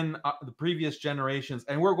than the previous generations,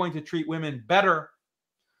 and we're going to treat women better.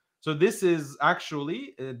 So this is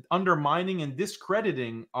actually undermining and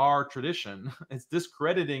discrediting our tradition. It's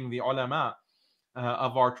discrediting the ulama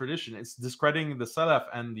of our tradition. It's discrediting the Salaf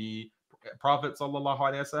and the Prophet sallallahu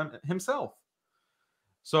alaihi wasallam himself.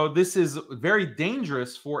 So this is very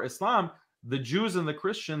dangerous for Islam. The Jews and the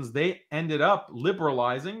Christians, they ended up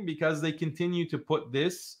liberalizing because they continue to put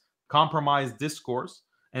this compromised discourse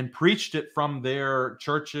and preached it from their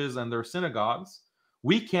churches and their synagogues.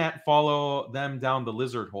 We can't follow them down the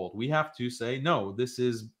lizard hole. We have to say, no, this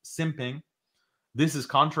is simping. This is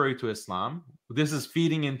contrary to Islam. This is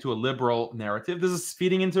feeding into a liberal narrative. This is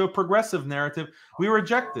feeding into a progressive narrative. We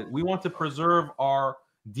reject it. We want to preserve our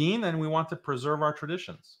deen and we want to preserve our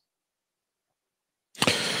traditions.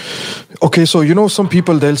 Okay, so, some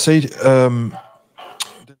people, they'll say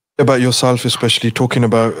about yourself, especially talking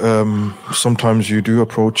about sometimes you do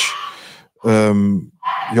approach,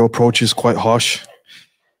 your approach is quite harsh.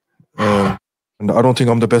 And I don't think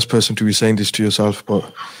I'm the best person to be saying this to yourself,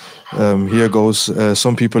 but here goes.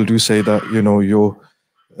 Some people do say that,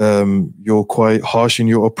 you're quite harsh in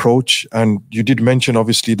your approach. And you did mention,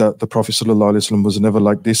 obviously, that the Prophet ﷺ was never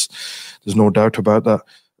like this. There's no doubt about that.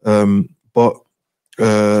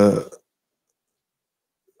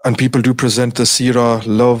 And people do present the seerah,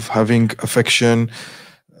 love, having affection.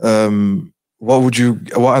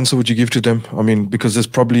 What answer would you give to them? I mean, because there's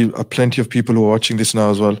probably plenty of people who are watching this now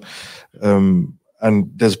as well. And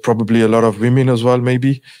there's probably a lot of women as well,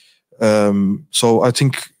 maybe. So I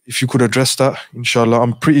think if you could address that, inshallah,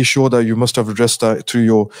 I'm pretty sure that you must have addressed that through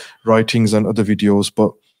your writings and other videos.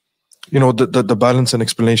 But, the balance and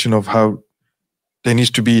explanation of how there needs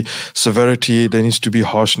to be severity, there needs to be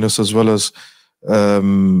harshness as well as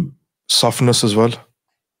softness as well.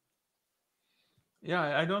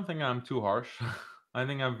 Yeah, I don't think I'm too harsh. I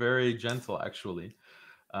think I'm very gentle, actually.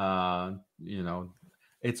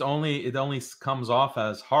 It only comes off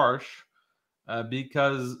as harsh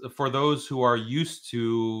because for those who are used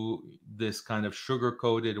to this kind of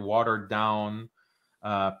sugar-coated, watered-down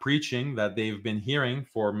preaching that they've been hearing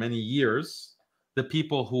for many years, the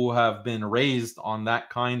people who have been raised on that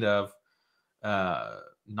kind of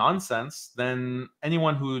nonsense, then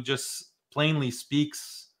anyone who just plainly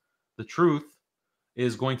speaks the truth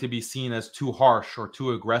is going to be seen as too harsh or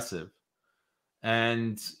too aggressive.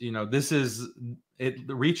 And, it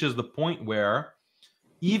reaches the point where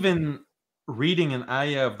even reading an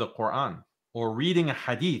ayah of the Quran or reading a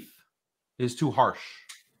hadith is too harsh.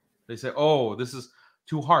 They say, oh, this is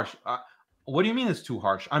too harsh. What do you mean it's too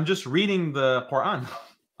harsh? I'm just reading the Quran.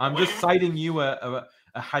 I'm just citing you a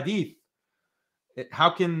hadith. How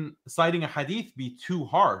can citing a hadith be too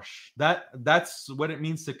harsh? That's what it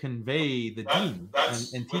means to convey the deen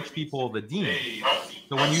and teach people the deen.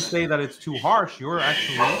 So when you say that it's too harsh, you're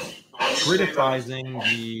actually criticizing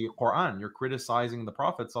the Quran. You're criticizing the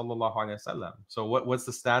Prophet sallallahu alaihi wasallam. So what's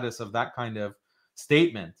the status of that kind of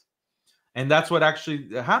statement? And that's what actually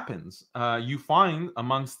happens. You find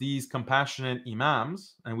amongst these compassionate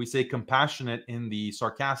imams, and we say compassionate in the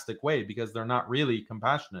sarcastic way because they're not really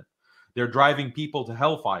compassionate. They're driving people to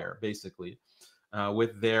hellfire, basically,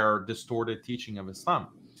 with their distorted teaching of Islam.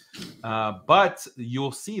 But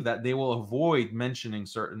you'll see that they will avoid mentioning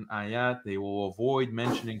certain ayat. They will avoid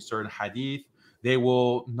mentioning certain hadith. They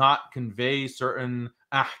will not convey certain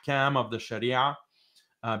ahkam of the sharia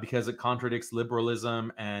because it contradicts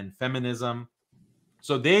liberalism and feminism.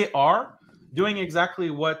 So they are doing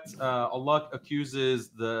exactly what Allah accuses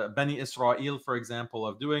the Bani Israel, for example,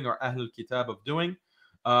 of doing, or Ahlul Kitab of doing.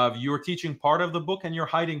 You're teaching part of the book and you're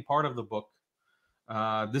hiding part of the book.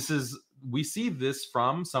 We see this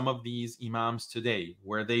from some of these imams today,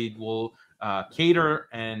 where they will cater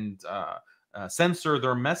and censor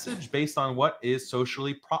their message based on what is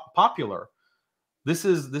socially popular. This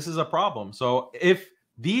is a problem. So if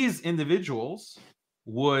these individuals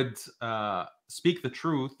would speak the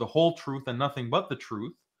truth, the whole truth, and nothing but the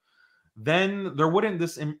truth, then there wouldn't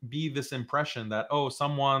be this impression that, oh,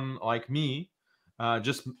 someone like me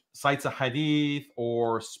just cites a hadith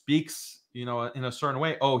or speaks, in a certain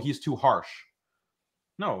way. Oh, he's too harsh.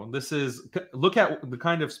 No, look at the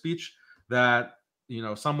kind of speech that,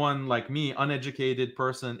 someone like me, uneducated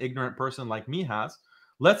person, ignorant person like me has.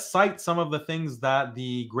 Let's cite some of the things that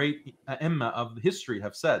the great Imma of history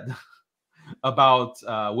have said about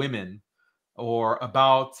women, or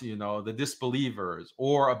about, the disbelievers,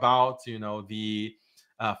 or about, the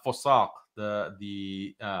fusaq,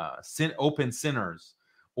 the open sinners,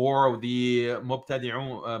 or the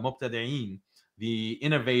mubtadi'een, the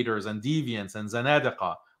innovators and deviants and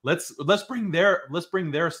zanadiqa. Let's bring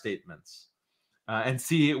their statements and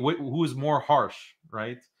see who's more harsh,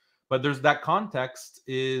 right? But there's that context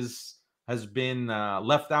has been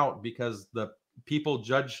left out because the people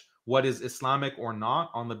judge what is Islamic or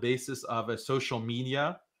not on the basis of a social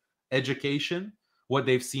media education, what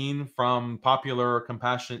they've seen from popular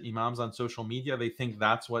compassionate imams on social media. They think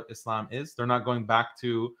that's what Islam is. They're not going back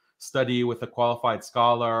to study with a qualified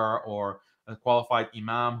scholar or a qualified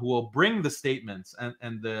imam who will bring the statements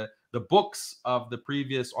and the books of the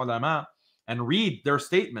previous ulama and read their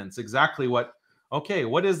statements exactly what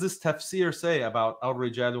does this tafsir say about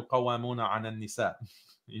al-rijalu qawwamuna 'ala an-nisa?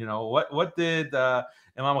 What did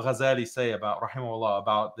Imam Ghazali say about, rahimahullah,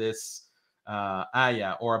 about this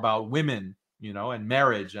ayah, or about women, and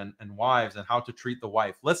marriage and wives and how to treat the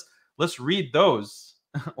wife? Let's read those,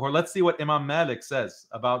 or let's see what Imam Malik says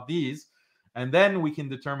about these, and then we can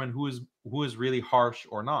determine who is really harsh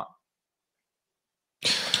or not.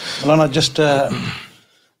 Malana,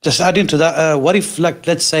 just adding to that, what if,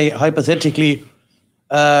 let's say hypothetically,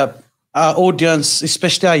 our audience,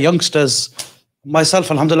 especially our youngsters,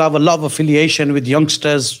 myself, alhamdulillah, I have a lot of affiliation with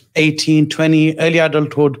youngsters, 18, 20, early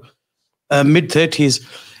adulthood, mid-30s.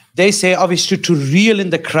 They say, obviously, to reel in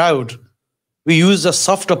the crowd, we use a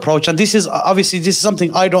soft approach. And this is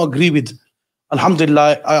something I don't agree with.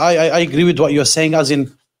 Alhamdulillah, I agree with what you're saying, as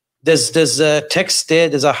in there's a text there,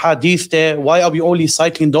 there's a hadith there. Why are we only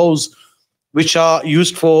citing those which are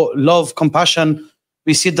used for love, compassion?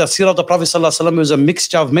 We see the seerah of the Prophet ﷺ was a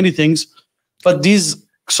mixture of many things. But these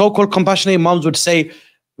so-called compassionate imams would say,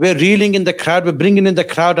 we're reeling in the crowd, we're bringing in the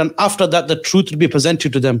crowd, and after that, the truth will be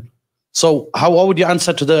presented to them. So what would you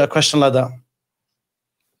answer to the question like that?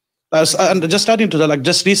 And just adding to that,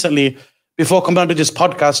 just recently, before coming on to this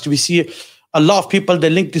podcast, we see a lot of people, they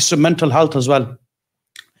link this to mental health as well.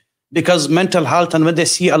 Because mental health, and when they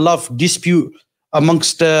see a lot of dispute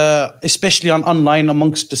amongst, especially online,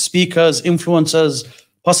 amongst the speakers, influencers,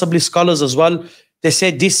 possibly scholars as well, they say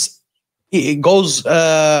it goes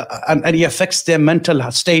and it affects their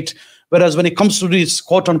mental state. Whereas when it comes to these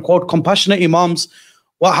quote-unquote compassionate imams,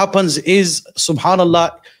 what happens is,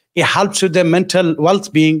 subhanallah, it helps with their mental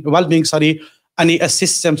well-being, and it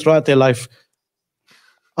assists them throughout their life.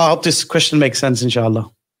 I hope this question makes sense,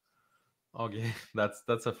 inshallah. Okay,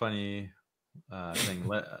 that's a funny thing.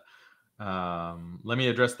 Let me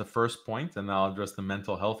address the first point, and I'll address the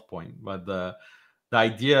mental health point. But the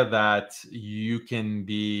idea that you can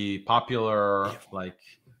be popular,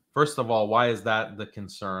 first of all, why is that the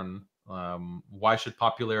concern? Why should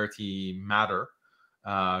popularity matter?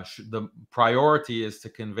 The priority is to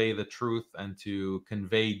convey the truth and to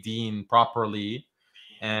convey deen properly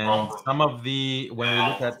And some of the, when we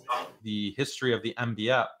look at the history of the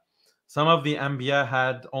Anbiya, some of the Anbiya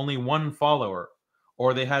had only one follower,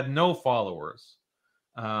 or they had no followers.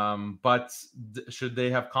 But should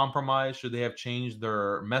they have compromised? Should they have changed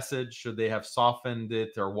their message? Should they have softened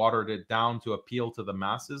it or watered it down to appeal to the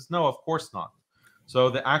masses? No, of course not. So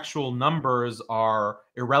the actual numbers are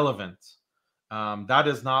irrelevant. That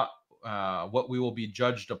is not what we will be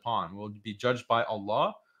judged upon. We'll be judged by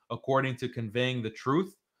Allah according to conveying the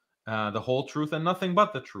truth, the whole truth, and nothing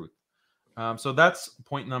but the truth. So that's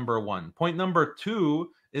point number one. Point number two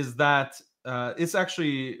is that it's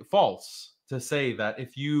actually false to say that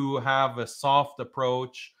if you have a soft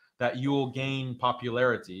approach that you will gain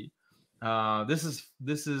popularity. This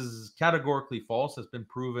is categorically false. It's been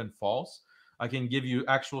proven false. I can give you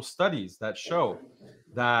actual studies that show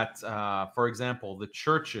that, for example, the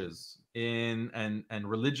churches and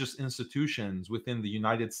religious institutions within the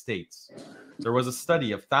United States, there was a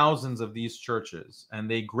study of thousands of these churches,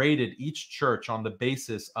 and they graded each church on the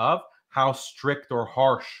basis of how strict or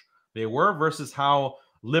harsh they were versus how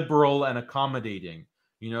liberal and accommodating.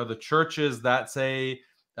 You know, the churches that say,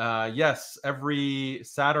 yes, every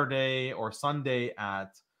Saturday or Sunday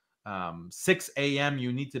at 6 a.m.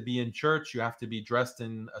 you need to be in church. You have to be dressed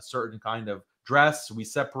in a certain kind of dress. We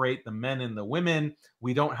separate the men and the women.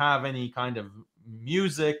 We don't have any kind of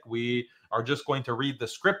music. We are just going to read the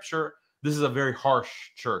scripture. This is a very harsh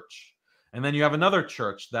church. And then you have another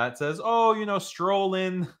church that says, oh, you know, stroll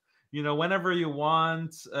in, you know, whenever you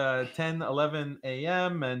want, 10, 11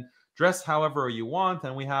 a.m. and dress however you want.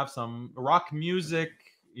 And we have some rock music,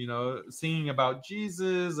 you know, singing about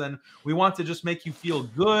Jesus. And we want to just make you feel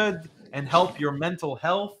good and help your mental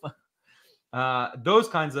health. Those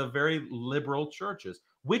kinds of very liberal churches.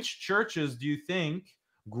 Which churches do you think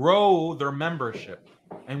grow their membership?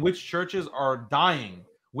 And which churches are dying?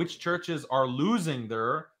 Which churches are losing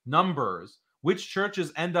their numbers? Which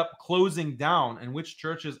churches end up closing down? And which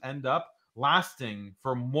churches end up lasting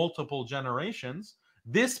for multiple generations?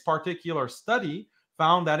 This particular study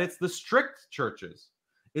found that it's the strict churches.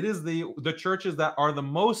 It is the churches that are the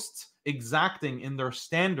most exacting in their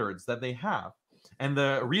standards that they have. And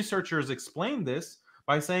the researchers explained this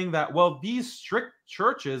by saying that, well, these strict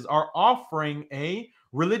churches are offering a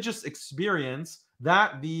religious experience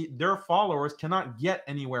that their followers cannot get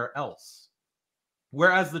anywhere else.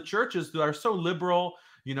 Whereas the churches that are so liberal,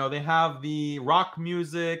 you know, they have the rock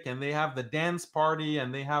music and they have the dance party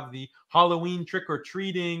and they have the Halloween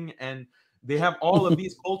trick-or-treating and they have all of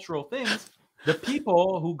these cultural things. The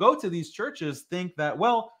people who go to these churches think that,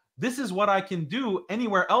 well, this is what I can do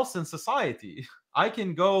anywhere else in society. I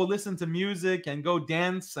can go listen to music and go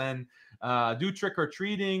dance and do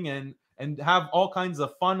trick-or-treating and have all kinds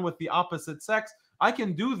of fun with the opposite sex. I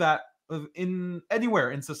can do that in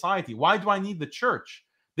anywhere in society. Why do I need the church?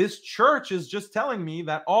 This church is just telling me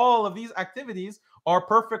that all of these activities are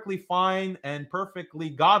perfectly fine and perfectly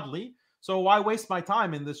godly. So why waste my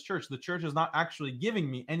time in this church? The church is not actually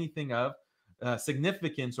giving me anything of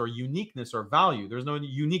significance or uniqueness or value. There's no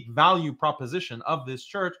unique value proposition of this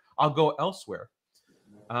church. I'll go elsewhere.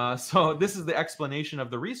 So this is the explanation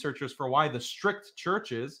of the researchers for why the strict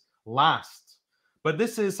churches last. But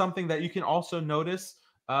this is something that you can also notice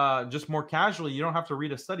just more casually. You don't have to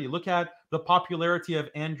read a study. Look at the popularity of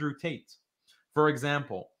Andrew Tate, for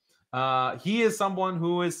example. He is someone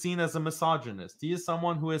who is seen as a misogynist. He is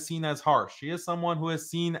someone who is seen as harsh. He is someone who is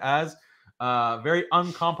seen as very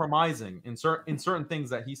uncompromising in certain things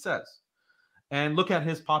that he says. And look at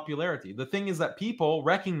his popularity. The thing is that people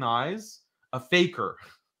recognize a faker.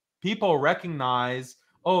 People recognize,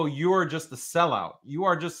 oh, you're just a sellout. You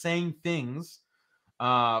are just saying things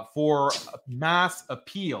for mass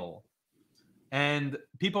appeal. And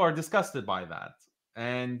people are disgusted by that.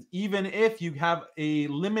 And even if you have a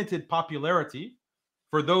limited popularity,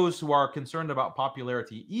 for those who are concerned about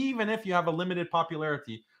popularity, even if you have a limited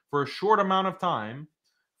popularity for a short amount of time,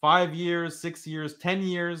 5 years, 6 years, 10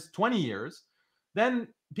 years, 20 years, then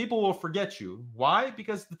people will forget you. Why?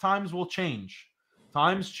 Because the times will change.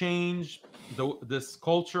 Times change. This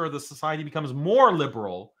culture, the society becomes more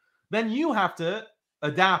liberal. Then you have to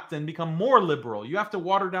adapt and become more liberal. You have to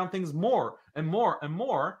water down things more and more and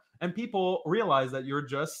more. And people realize that you're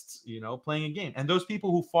just, you know, playing a game. And those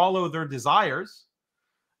people who follow their desires,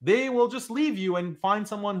 they will just leave you and find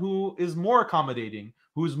someone who is more accommodating,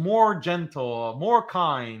 who's more gentle, more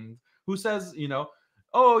kind, who says, you know,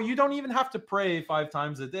 oh, you don't even have to pray 5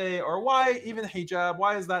 times a day, or why even hijab?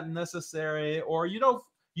 Why is that necessary? Or, you know,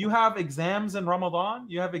 you have exams in Ramadan,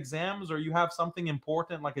 you have exams, or you have something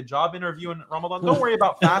important like a job interview in Ramadan. Don't worry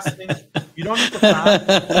about fasting. You don't need to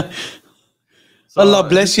fast. So, Allah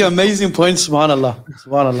bless you. Amazing point. Subhanallah.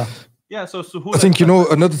 Subhanallah. Yeah. So I think, you know,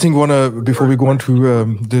 another thing before we go on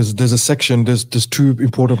to there's a section, there's two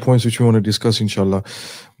important points which we want to discuss, inshallah.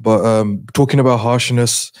 But talking about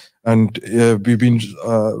harshness, and we've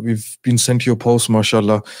been sent your post,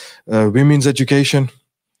 mashallah, women's education,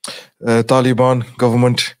 Taliban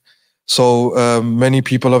government. So many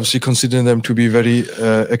people obviously consider them to be very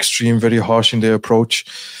extreme, very harsh in their approach.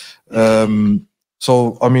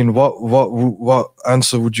 So I mean, what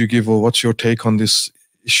answer would you give, or what's your take on this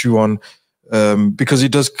issue on? Because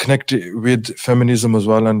it does connect it with feminism as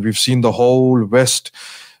well, and we've seen the whole West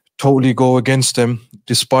totally go against them,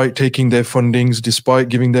 despite taking their fundings, despite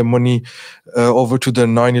giving their money over to the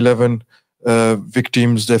 9/11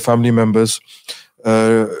 victims, their family members,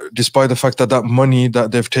 despite the fact that that money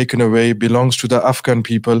that they've taken away belongs to the Afghan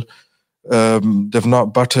people. They've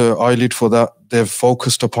not batted an eyelid for that. They've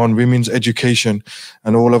focused upon women's education,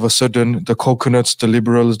 and all of a sudden the coconuts, the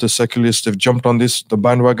liberals, the secularists, they've jumped on the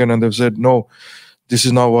bandwagon, and they've said, no, this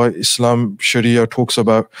is not what Islam Sharia talks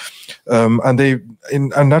about. And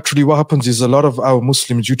naturally what happens is a lot of our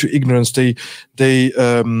Muslims, due to ignorance, they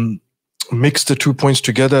mix the 2 points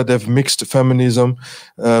together. They've mixed feminism,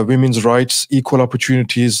 women's rights, equal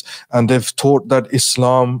opportunities, and they've taught that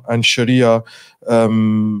Islam and Sharia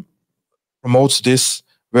promotes this,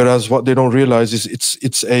 whereas what they don't realize is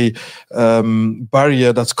it's a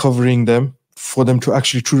barrier that's covering them for them to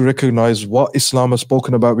actually truly recognize what Islam has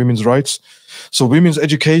spoken about women's rights. So women's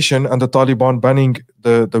education and the Taliban banning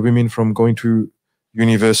the women from going to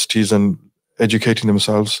universities and educating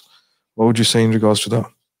themselves. What would you say in regards to that?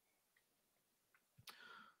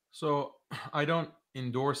 So I don't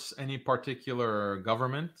endorse any particular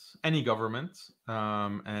government, and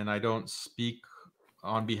I don't speak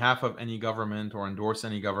on behalf of any government or endorse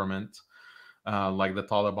any government like the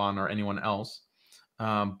Taliban or anyone else.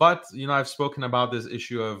 But, you know, I've spoken about this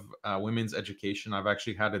issue of women's education. I've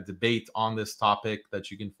actually had a debate on this topic that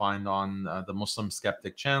you can find on the Muslim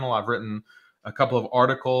Skeptic channel. I've written a couple of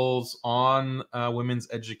articles on women's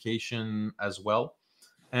education as well.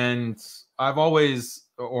 And I've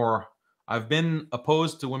been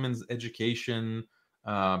opposed to women's education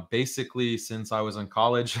basically since I was in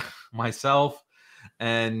college myself.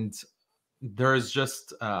 And there's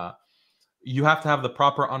just, you have to have the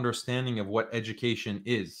proper understanding of what education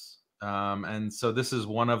is. And so this is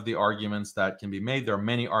one of the arguments that can be made. There are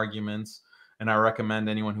many arguments, and I recommend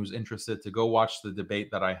anyone who's interested to go watch the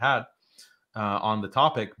debate that I had on the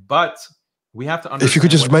topic. But we have to understand. If you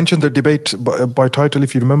could just mention the debate by title,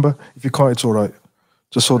 if you remember. If you can't, it's all right.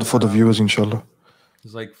 Just so for the viewers, inshallah.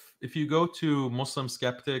 It's like, if you go to Muslim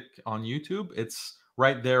Skeptic on YouTube, it's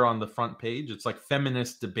right there on the front page. It's like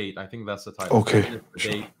feminist debate. I think that's the title. Okay. Feminist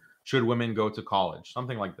debate. Should women go to college?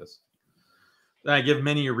 Something like this. And I give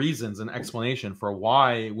many reasons and explanation for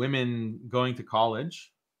why women going to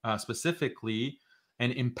college, specifically,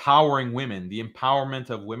 and empowering women, the empowerment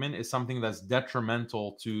of women is something that's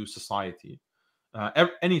detrimental to society,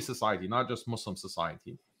 any society, not just Muslim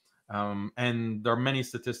society. And there are many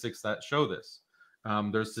statistics that show this.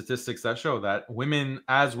 There's statistics that show that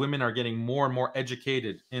as women are getting more and more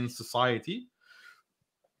educated in society,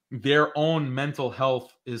 their own mental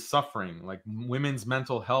health is suffering. Like, women's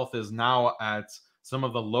mental health is now at some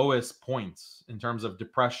of the lowest points in terms of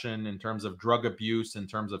depression, in terms of drug abuse, in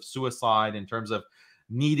terms of suicide, in terms of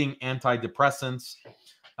needing antidepressants.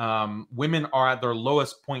 Women are at their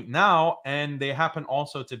lowest point now, and they happen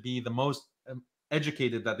also to be the most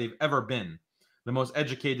educated that they've ever been, the most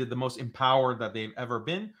educated, the most empowered that they've ever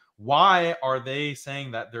been. Why are they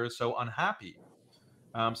saying that they're so unhappy?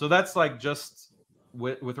 So that's like just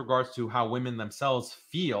with regards to how women themselves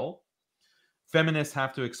feel. Feminists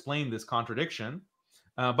have to explain this contradiction,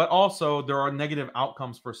 but also there are negative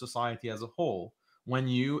outcomes for society as a whole when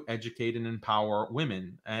you educate and empower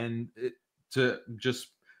women. And to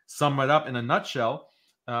just sum it up in a nutshell,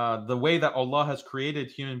 the way that Allah has created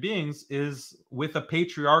human beings is with a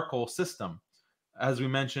patriarchal system. As we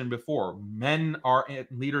mentioned before, men are in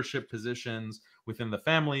leadership positions within the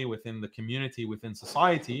family, within the community, within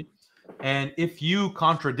society. And if you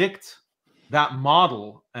contradict that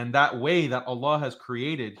model and that way that Allah has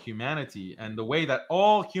created humanity and the way that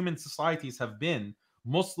all human societies have been,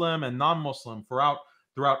 Muslim and non-Muslim,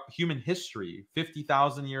 throughout human history,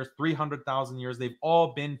 50,000 years, 300,000 years, they've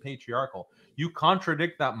all been patriarchal. You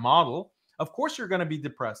contradict that model, of course you're going to be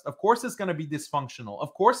depressed. Of course it's going to be dysfunctional.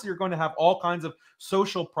 Of course you're going to have all kinds of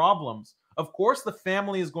social problems. Of course the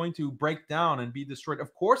family is going to break down and be destroyed.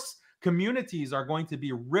 Of course communities are going to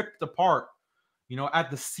be ripped apart, you know, at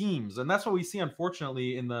the seams. And that's what we see,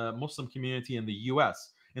 unfortunately, in the Muslim community in the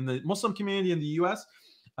US. In the Muslim community in the US,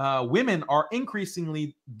 women are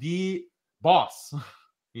increasingly the boss.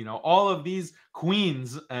 You know, all of these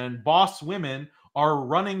queens and boss women are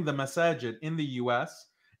running the masajid in the US,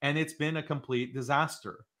 and it's been a complete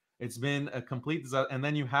disaster. It's been a complete disaster. And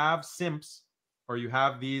then you have simps, or you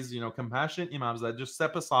have these, you know, compassionate imams that just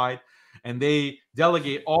step aside and they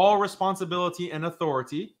delegate all responsibility and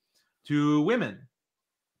authority to women.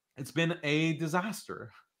 It's been a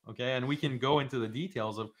disaster. Okay. And we can go into the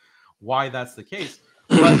details of why that's the case.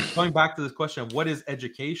 But going back to this question of what is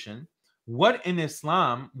education, what in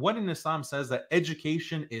Islam says that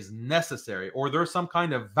education is necessary, or there's some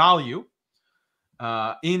kind of value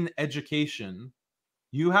in education,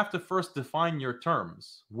 you have to first define your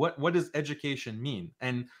terms. What does education mean?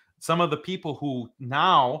 And some of the people who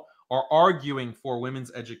now are arguing for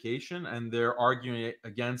women's education, and they're arguing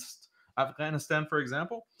against Afghanistan, for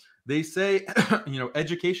example, they say, you know,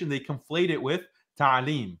 education, they conflate it with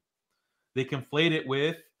ta'aleem. They conflate it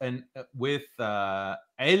with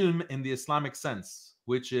ilm in the Islamic sense,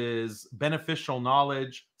 which is beneficial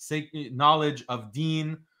knowledge, knowledge of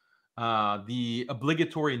deen, the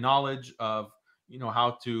obligatory knowledge of, you know,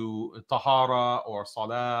 how to tahara or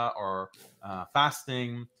salah or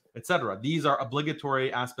fasting, etc. These are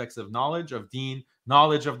obligatory aspects of knowledge of deen,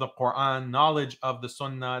 knowledge of the Quran, knowledge of the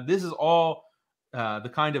Sunnah. This is all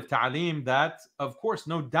the kind of ta'aleem that, of course,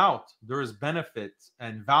 no doubt, there is benefit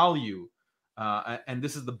and value, and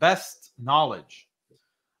this is the best knowledge.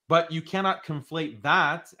 But you cannot conflate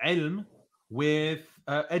that ilm with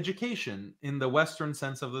education in the Western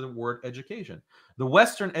sense of the word education. The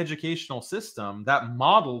Western educational system, that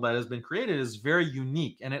model that has been created, is very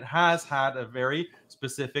unique, and it has had a very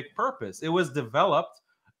specific purpose. It was developed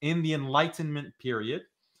in the Enlightenment period,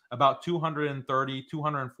 about 230,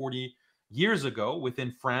 240 years ago,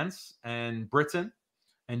 within France and Britain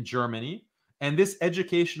and Germany. And this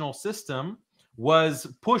educational system was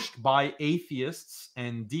pushed by atheists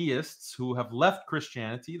and deists who have left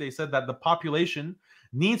Christianity. They said that the population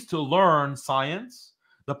needs to learn science.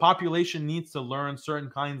 The population needs to learn certain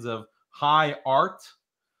kinds of high art.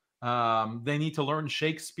 They need to learn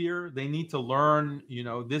Shakespeare. They need to learn, you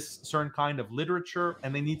know, this certain kind of literature,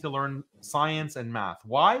 and they need to learn science and math.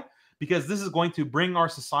 Why? Because this is going to bring our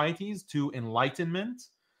societies to enlightenment,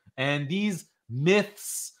 and these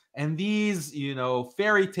myths and these, you know,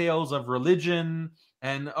 fairy tales of religion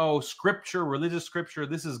and, oh, scripture, religious scripture,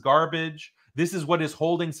 this is garbage. This is what is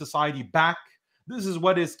holding society back. This is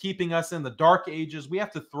what is keeping us in the dark ages. We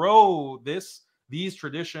have to throw these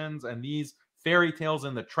traditions and these fairy tales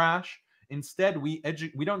in the trash. Instead, we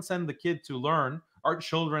don't send the kid to learn, our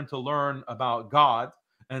children to learn about God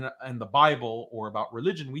and the Bible or about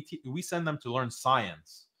religion. We send them to learn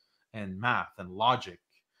science and math and logic.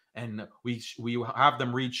 And we have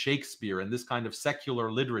them read Shakespeare and this kind of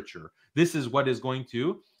secular literature. This is what is going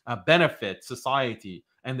to benefit society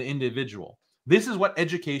and the individual. This is what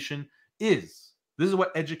education is. This is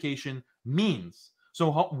what education means.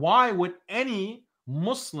 So why would any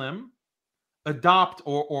Muslim adopt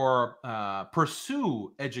or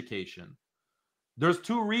pursue education? There's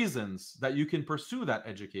two reasons that you can pursue that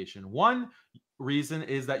education. One reason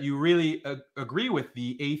is that you really agree with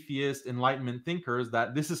the atheist Enlightenment thinkers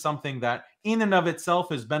that this is something that in and of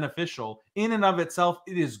itself is beneficial. In and of itself,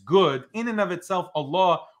 it is good. In and of itself,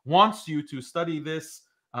 Allah wants you to study this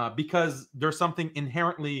because there's something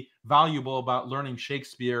inherently valuable about learning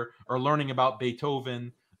Shakespeare or learning about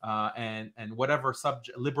Beethoven and whatever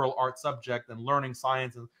subject, liberal art subject, and learning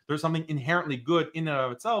science. And there's something inherently good in and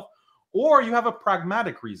of itself. Or you have a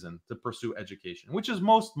pragmatic reason to pursue education, which is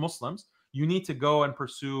most Muslims. You need to go and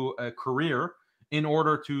pursue a career in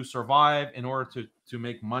order to survive, in order to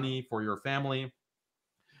make money for your family,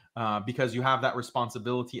 because you have that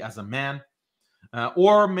responsibility as a man.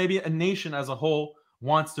 Or maybe a nation as a whole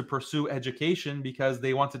wants to pursue education because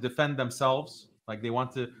they want to defend themselves. Like they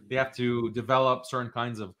have to develop certain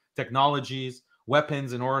kinds of technologies,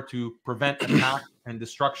 weapons, in order to prevent attack and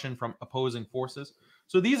destruction from opposing forces.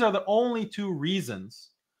 So these are the only two reasons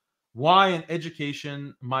why an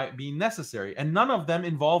education might be necessary. And none of them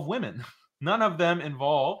involve women. None of them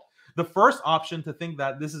involve the first option, to think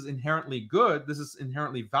that this is inherently good, this is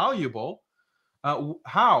inherently valuable.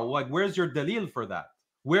 How? Like, where's your dalil for that?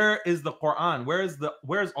 Where is the Quran?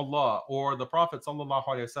 Where's Allah or the Prophet sallallahu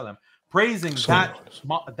alaihi wasallam praising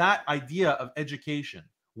that idea of education?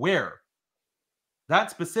 Where?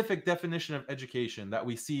 That specific definition of education that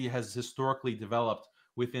we see has historically developed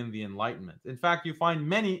within the Enlightenment. In fact,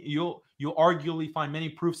 you'll arguably find many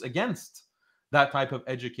proofs against that type of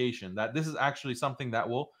education, that this is actually something that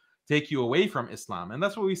will take you away from Islam. And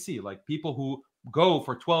that's what we see, like people who go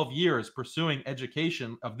for 12 years pursuing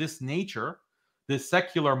education of this nature, this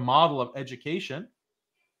secular model of education,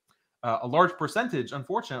 a large percentage,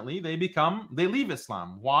 unfortunately, they leave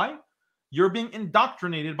Islam. Why? You're being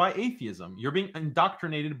indoctrinated by atheism. You're being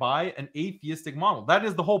indoctrinated by an atheistic model. That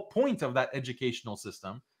is the whole point of that educational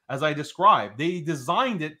system. As I described, they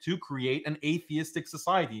designed it to create an atheistic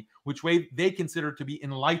society, which way they consider to be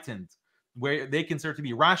enlightened, where they consider to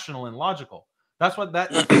be rational and logical. That's what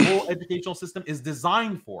that whole educational system is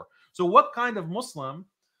designed for. So what kind of Muslim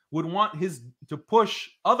would want to push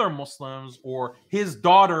other Muslims or his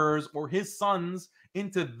daughters or his sons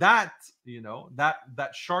into that,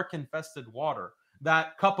 that shark infested water,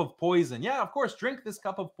 that cup of poison? Yeah, of course, drink this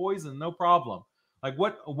cup of poison, no problem. Like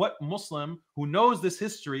what Muslim who knows this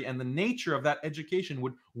history and the nature of that education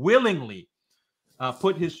would willingly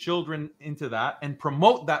put his children into that and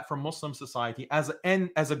promote that for Muslim society as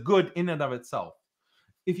a good in and of itself?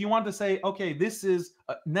 If you want to say, okay, this is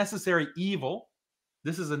a necessary evil,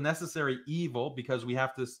 this is a necessary evil because we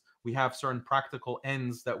have certain practical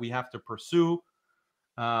ends that we have to pursue,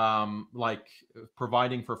 like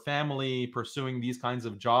providing for family, pursuing these kinds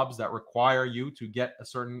of jobs that require you to get a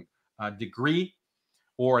certain degree,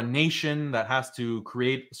 or a nation that has to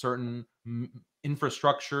create certain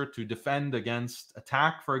infrastructure to defend against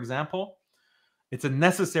attack, for example. It's a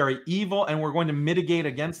necessary evil, and we're going to mitigate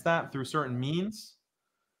against that through certain means.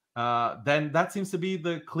 Then that seems to be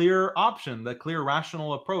the clear option, the clear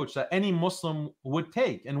rational approach that any Muslim would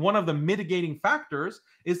take. And one of the mitigating factors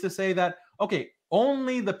is to say that, okay,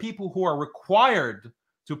 only the people who are required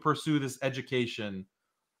to pursue this education,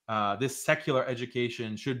 this secular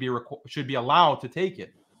education, should be allowed to take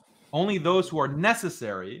it. Only those who are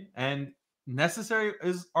necessary, and necessary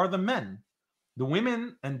are the men. The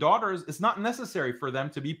women and daughters, it's not necessary for them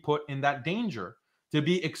to be put in that danger, to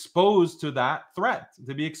be exposed to that threat,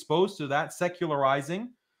 to be exposed to that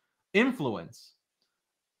secularizing influence.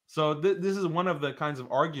 So this is one of the kinds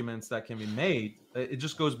of arguments that can be made. It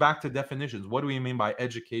just goes back to definitions. What do we mean by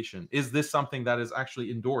education? Is this something that is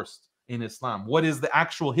actually endorsed in Islam? What is the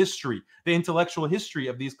actual history, the intellectual history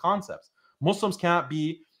of these concepts? Muslims cannot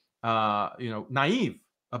be, naive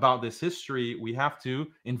about this history. We have to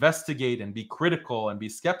investigate and be critical and be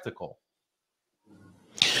skeptical.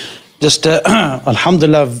 Just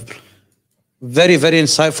alhamdulillah, very, very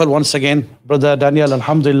insightful once again, Brother Daniel,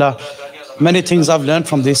 alhamdulillah. Many things I've learned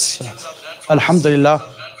from this, alhamdulillah.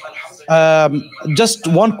 Just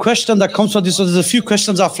one question that comes from this, so there's a few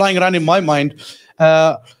questions are flying around in my mind.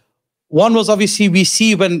 One was, obviously, we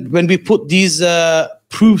see when we put these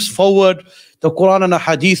proofs forward, the Quran and the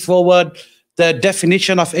Hadith forward, the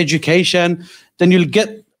definition of education, then you'll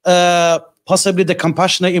get possibly the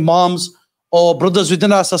compassionate imams or brothers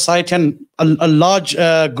within our society and a large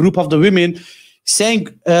group of the women saying,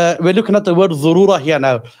 we're looking at the word dhurura here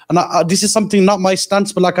now. And this is something not my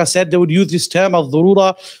stance, but like I said, they would use this term of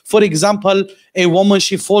dhurura. For example, a woman,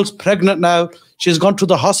 she falls pregnant now. She's gone to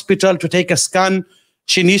the hospital to take a scan.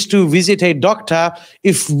 She needs to visit a doctor.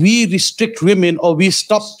 If we restrict women or we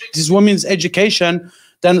stop this women's education,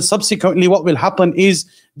 then subsequently what will happen is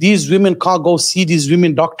these women can't go see these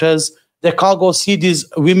women doctors. They can't go see these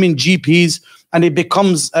women GPs, and it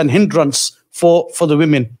becomes an hindrance for the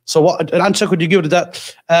women. So what answer could you give to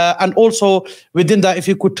that? And also within that, if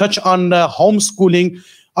you could touch on homeschooling.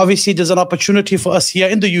 Obviously, there's an opportunity for us here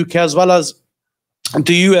in the UK as well as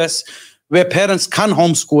the US where parents can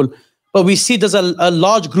homeschool. But we see there's a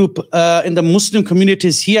large group in the Muslim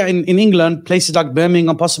communities here in England, places like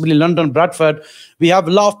Birmingham, possibly London, Bradford. We have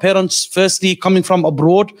a lot of parents, firstly, coming from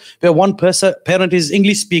abroad, where one parent is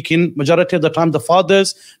English speaking. Majority of the time, the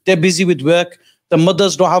fathers, they're busy with work. The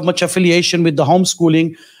mothers don't have much affiliation with the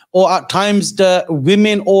homeschooling. Or at times, the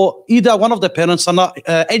women or either one of the parents are not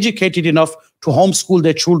educated enough to homeschool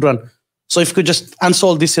their children. So if you could just answer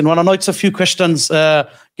all this in one. I know it's a few questions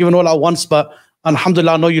given all at once, but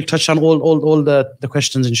alhamdulillah, I know you'll touch on all the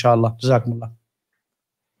questions, inshallah. Jazakumullah.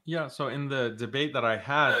 Yeah, so in the debate that I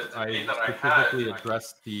had, I specifically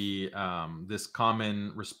addressed the this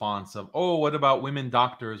common response of, oh, what about women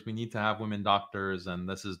doctors? We need to have women doctors, and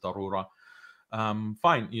this is darura.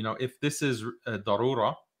 Fine, if this is a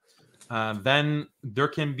darura, then there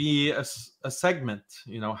can be a segment.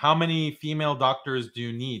 How many female doctors do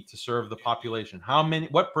you need to serve the population?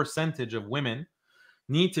 What percentage of women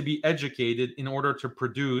need to be educated in order to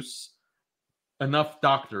produce enough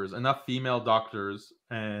doctors, enough female doctors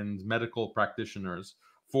and medical practitioners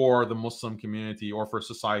for the Muslim community or for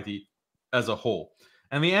society as a whole?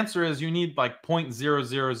 And the answer is you need like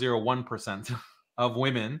 0.0001% of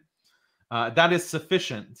women. That is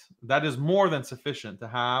sufficient. That is more than sufficient to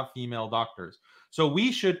have female doctors. So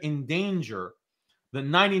we should endanger the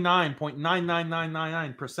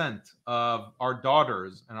 99.99999% of our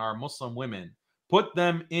daughters and our Muslim women, put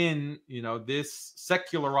them in, you know, this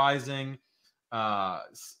secularizing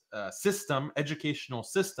system, educational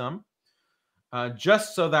system,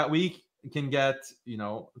 just so that we can get, you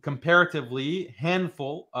know, comparatively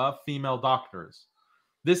handful of female doctors.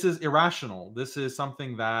 This is irrational. This is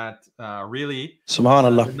something that really,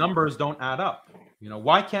 Subhanallah. the numbers don't add up. You know,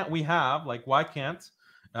 why can't we have, like, why can't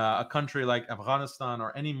a country like Afghanistan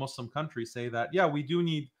or any Muslim country say that, yeah, we do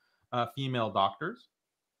need female doctors?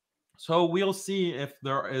 So we'll see if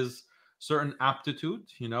there is certain aptitude.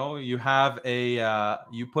 You know, you have a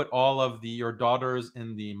you put all of your daughters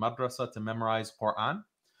in the madrasa to memorize Quran,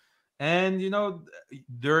 and you know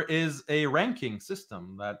there is a ranking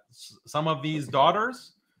system that some of these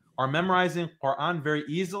daughters are memorizing Quran very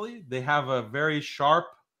easily. They have a very sharp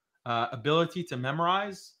ability to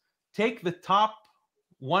memorize. Take the top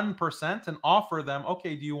 1% and offer them,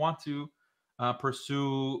 okay, do you want to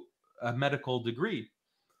pursue a medical degree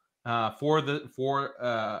for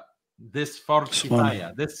this fard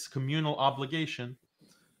kifaya, this communal obligation?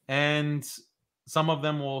 And some of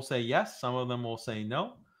them will say yes, some of them will say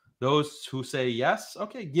no. Those who say yes,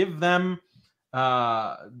 okay, give them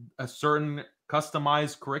a certain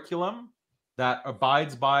customized curriculum that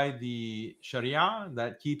abides by the Sharia,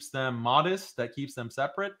 that keeps them modest, that keeps them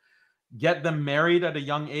separate. Get them married at a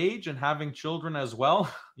young age and having children as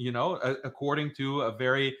well, you know, according to a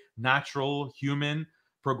very natural human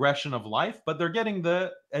progression of life. But they're getting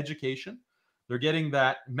the education, they're getting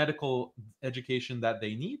that medical education that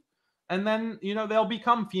they need. And then, you know, they'll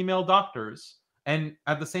become female doctors. And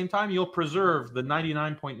at the same time, you'll preserve the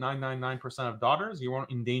 99.999% of daughters. You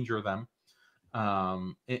won't endanger them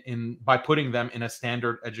by putting them in a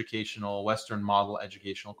standard educational, Western model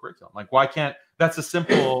educational curriculum. Like, why can't, that's a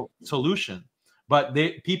simple solution. But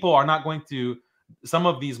people are not going to, some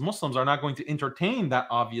of these Muslims are not going to entertain that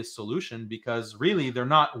obvious solution, because really they're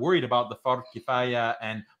not worried about the fard kifaya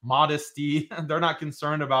and modesty. They're not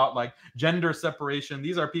concerned about like gender separation.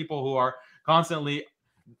 These are people who are constantly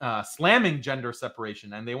slamming gender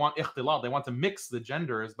separation, and they want ikhtilat, they want to mix the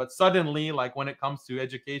genders. But suddenly, like when it comes to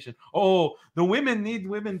education, oh, the women need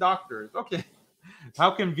women doctors. Okay,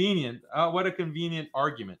 how convenient. What a convenient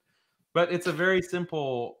argument. But it's a very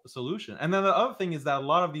simple solution. And then the other thing is that a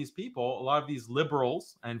lot of these people, a lot of these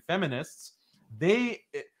liberals and feminists,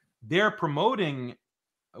 they're promoting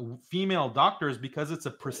female doctors because it's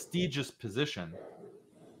a prestigious position.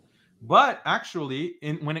 But actually,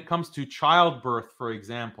 when it comes to childbirth, for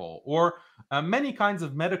example, or many kinds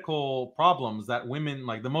of medical problems that women,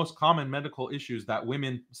 like the most common medical issues that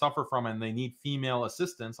women suffer from, and they need female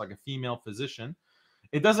assistance, like a female physician,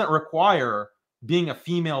 it doesn't require being a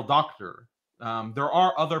female doctor. There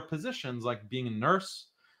are other positions like being a nurse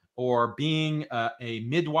or being a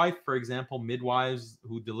midwife, for example, midwives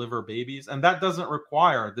who deliver babies. And that doesn't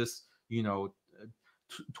require this, you know,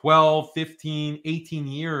 12, 15, 18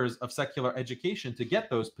 years of secular education to get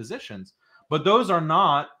those positions. But those are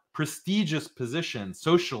not prestigious positions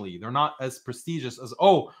socially. They're not as prestigious as,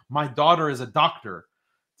 oh, my daughter is a doctor,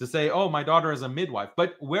 to say, oh, my daughter is a midwife.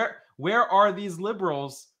 But where are these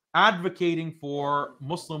liberals advocating for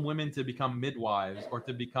Muslim women to become midwives or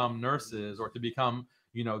to become nurses or to become,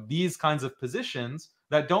 you know, these kinds of positions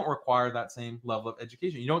that don't require that same level of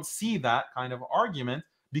education? You don't see that kind of argument,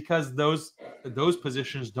 because those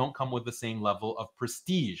positions don't come with the same level of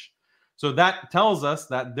prestige. So that tells us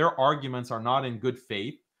that their arguments are not in good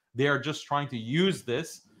faith. They are just trying to use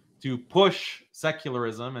this to push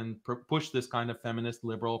secularism and push this kind of feminist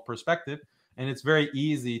liberal perspective. And it's very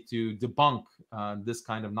easy to debunk this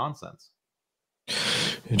kind of nonsense.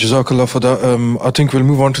 Jazakallah for that. I think we'll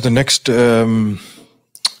move on to the next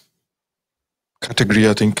category,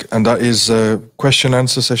 I think, and that is question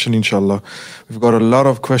answer session, inshallah. We've got a lot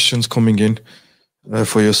of questions coming in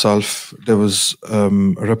for yourself. There was a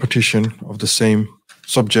repetition of the same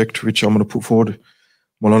subject, which I'm going to put forward.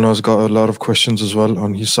 Maulana's got a lot of questions as well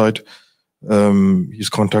on his side. His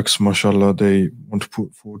contacts, mashallah, they want to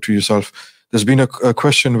put forward to yourself. There's been a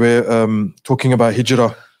question where talking about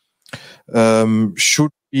hijrah,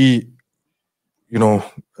 should we, you know,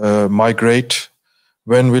 migrate?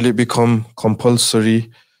 When will it become compulsory?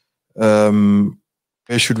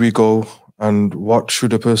 Where should we go? And what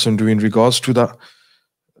should a person do in regards to that?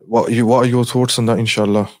 What are your thoughts on that,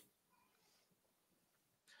 inshallah?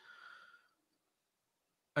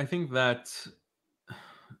 I think that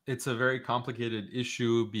it's a very complicated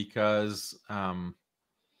issue because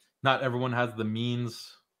not everyone has the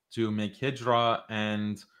means to make hijrah.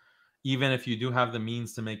 And even if you do have the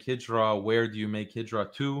means to make hijrah, where do you make hijrah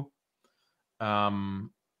to?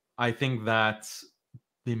 I think that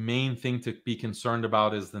the main thing to be concerned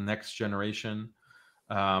about is the next generation.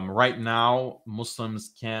 Right now,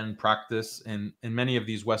 Muslims can practice in many of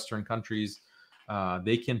these Western countries.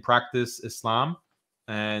 They can practice Islam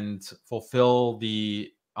and fulfill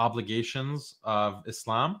the obligations of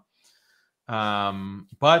Islam,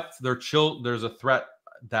 but there's a threat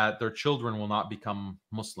that their children will not become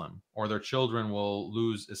Muslim, or their children will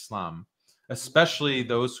lose Islam, especially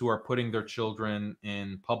those who are putting their children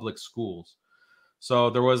in public schools.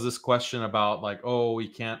 So there was this question about like, oh, we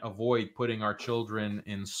can't avoid putting our children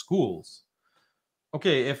in schools.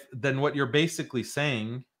 Okay, then what you're basically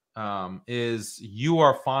saying is you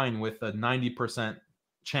are fine with a 90%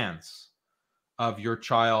 chance of your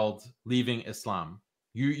child leaving Islam.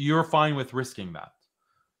 You're fine with risking that.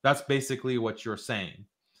 That's basically what you're saying.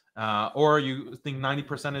 Or you think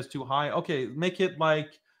 90% is too high. Okay, make it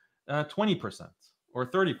like 20%. Or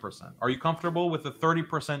 30%. Are you comfortable with a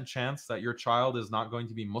 30% chance that your child is not going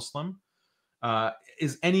to be Muslim?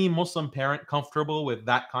 Is any Muslim parent comfortable with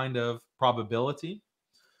that kind of probability?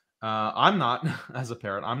 I'm not, as a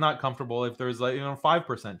parent. I'm not comfortable if there's like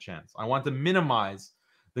 5% chance. I want to minimize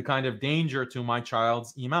the kind of danger to my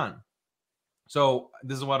child's iman. So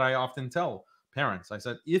this is what I often tell parents. I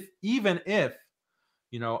said, even if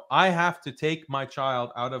I have to take my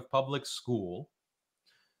child out of public school,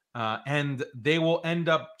 and they will end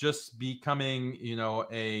up just becoming,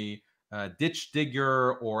 a ditch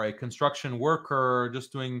digger or a construction worker,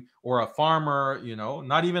 or a farmer,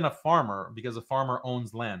 not even a farmer, because a farmer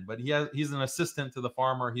owns land, but he's an assistant to the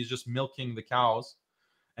farmer. He's just milking the cows,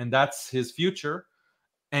 and that's his future.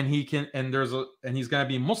 And he's going to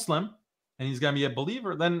be Muslim, and he's going to be a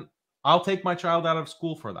believer. Then I'll take my child out of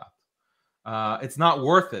school for that. It's not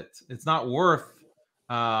worth it. It's not worth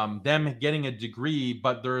them getting a degree,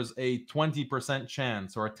 but there's a 20%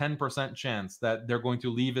 chance or a 10% chance that they're going to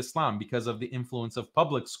leave Islam because of the influence of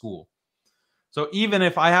public school. So even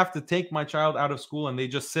if I have to take my child out of school and they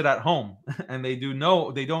just sit at home and they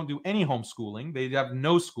don't do any homeschooling, they have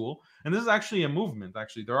no school. And this is actually a movement.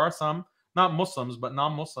 Actually, there are some, not Muslims, but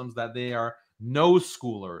non-Muslims, that they are no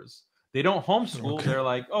schoolers. They don't homeschool. Okay. They're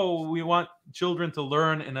like, oh, we want children to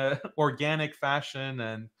learn in an organic fashion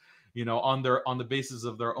and on the basis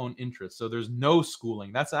of their own interests. So there's no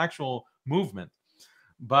schooling. That's actual movement.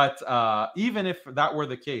 But even if that were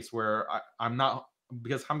the case, where I'm not,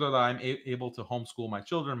 because alhamdulillah, I'm able to homeschool my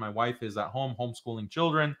children. My wife is at home homeschooling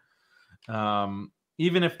children.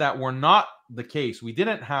 Even if that were not the case, we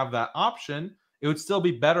didn't have that option, it would still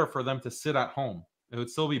be better for them to sit at home. It would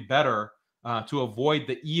still be better to avoid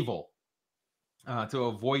the evil, to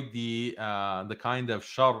avoid the kind of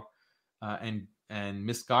shar and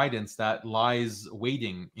misguidance that lies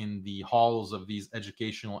waiting in the halls of these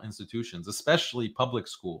educational institutions, especially public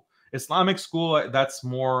school. Islamic school, that's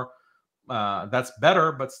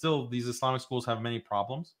better, but still these Islamic schools have many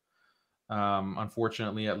problems.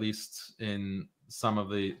 Unfortunately, at least in some of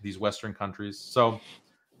these Western countries. So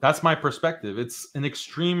that's my perspective. It's an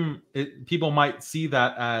extreme. People might see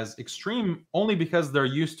that as extreme only because they're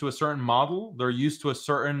used to a certain model. They're used to a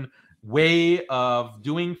certain way of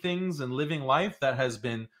doing things and living life that has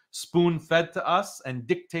been spoon-fed to us and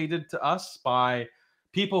dictated to us by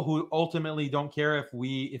people who ultimately don't care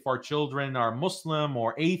if our children are Muslim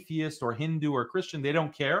or atheist or Hindu or Christian. They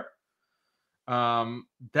don't care.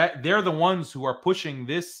 That they're the ones who are pushing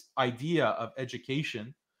this idea of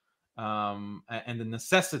education and the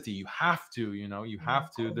necessity. You have to,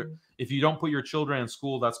 if you don't put your children in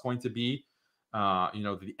school, that's going to be,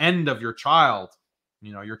 the end of your child.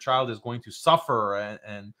 Your child is going to suffer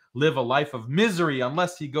and live a life of misery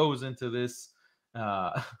unless he goes into this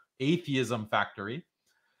atheism factory.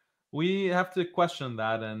 We have to question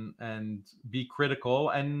that and be critical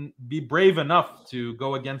and be brave enough to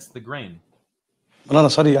go against the grain. No,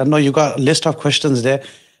 sorry, I know you got a list of questions there.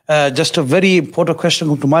 Just a very important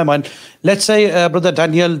question to my mind. Let's say, Brother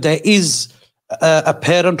Daniel, there is a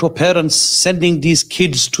parent or parents sending these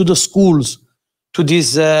kids to the schools, to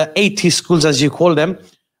these atheist schools, as you call them,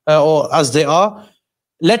 or as they are.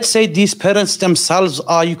 Let's say these parents themselves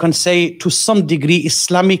are, you can say, to some degree,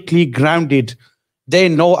 Islamically grounded. They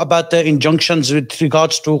know about the injunctions with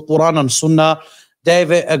regards to Quran and Sunnah. They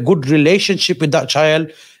have a good relationship with that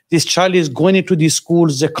child. This child is going into these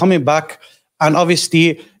schools, they're coming back, and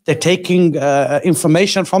obviously they're taking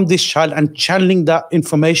information from this child and channeling that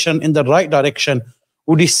information in the right direction.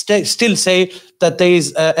 Would you still say that there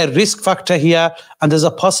is a risk factor here and there's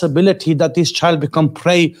a possibility that this child become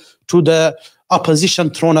prey to the opposition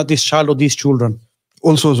thrown at this child or these children?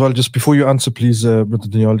 Also, as well, just before you answer, please, Brother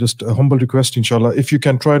Daniel, just a humble request, inshallah, if you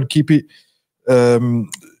can try and keep it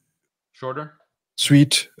shorter.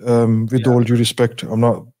 sweet. With all due respect, I'm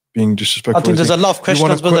not being disrespectful. I think there's a lot of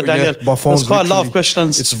questions, Brother Daniel. My phone's there's quite a lot of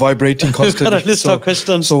questions. It's vibrating constantly. We've got a list of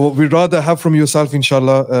questions. So we'd rather have from yourself,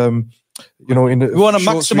 inshallah. You know, we want to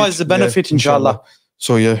maximize the benefit, inshallah.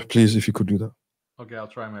 So yeah, please, if you could do that. Okay, I'll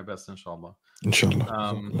try my best, inshallah.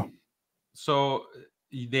 Inshallah. So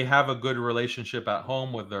they have a good relationship at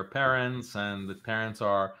home with their parents, and the parents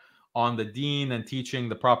are on the deen and teaching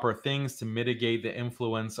the proper things to mitigate the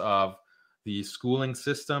influence of the schooling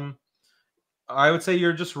system. I would say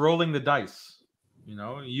you're just rolling the dice. You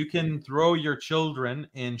know, you can throw your children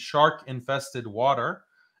in shark-infested water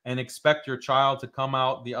and expect your child to come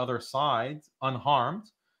out the other side unharmed.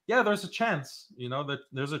 Yeah, there's a chance, you know, that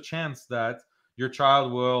there's a chance that your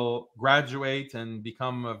child will graduate and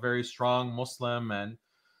become a very strong Muslim, and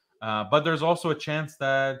but there's also a chance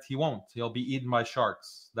that he won't. He'll be eaten by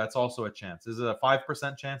sharks. That's also a chance. Is it a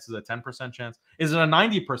 5% chance? Is it a 10% chance? Is it a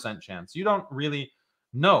 90% chance? You don't really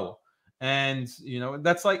know. And you know,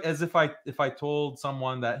 that's like as if I told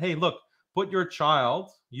someone that, hey, look, put your child,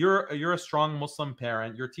 you're a strong Muslim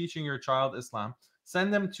parent, you're teaching your child Islam,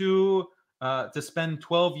 send them to spend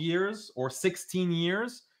 12 years or 16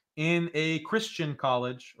 years in a Christian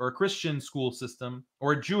college or a Christian school system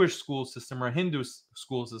or a Jewish school system or a Hindu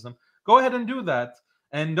school system. Go ahead and do that.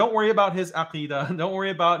 And don't worry about his aqidah. Don't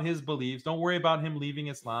worry about his beliefs. Don't worry about him leaving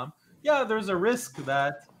Islam. Yeah, there's a risk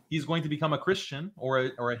that he's going to become a Christian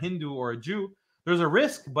or a Hindu or a Jew. There's a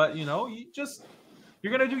risk, but you know,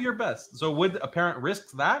 you're going to do your best. So would a parent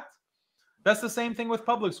risk that? That's the same thing with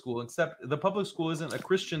public school, except the public school isn't a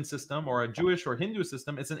Christian system or a Jewish or Hindu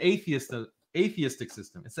system. It's an atheistic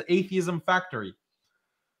system. It's an atheism factory.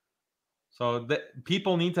 So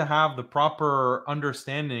people need to have the proper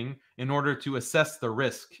understanding in order to assess the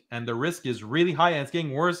risk. And the risk is really high, and it's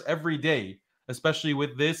getting worse every day, especially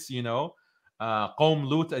with this, you know, Qawm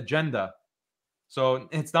Lut agenda. So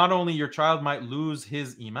it's not only your child might lose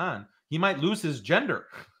his iman, he might lose his gender.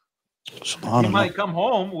 He might come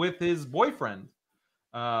home with his boyfriend.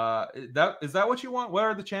 Is that what you want? What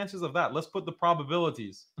are the chances of that? Let's put the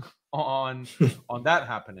probabilities on that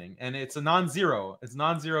happening, and it's a non-zero. It's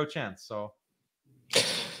non-zero chance. So,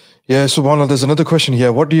 yeah. Subhanallah, there's another question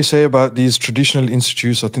here. What do you say about these traditional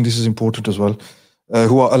institutes? I think this is important as well.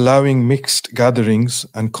 Who are allowing mixed gatherings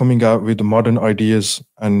and coming out with modern ideas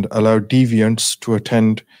and allow deviants to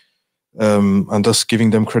attend, and thus giving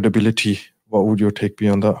them credibility. What would your take be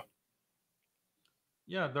on that?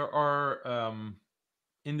 Yeah, there are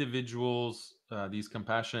individuals, these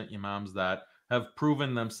compassionate imams, that have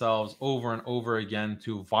proven themselves over and over again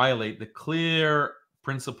to violate the clear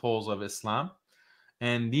principles of Islam.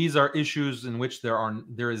 And these are issues in which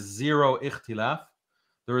there is zero ikhtilaf.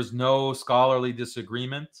 There is no scholarly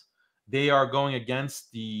disagreement. They are going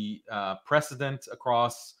against the precedent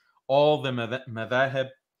across all the madhahib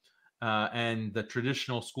and the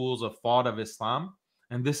traditional schools of thought of Islam.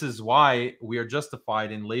 And this is why we are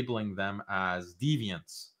justified in labeling them as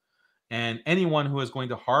deviants. And anyone who is going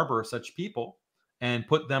to harbor such people and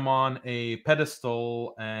put them on a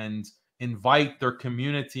pedestal and invite their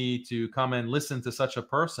community to come and listen to such a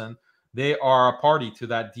person, they are a party to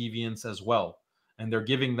that deviance as well. And they're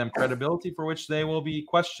giving them credibility for which they will be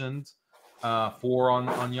questioned for on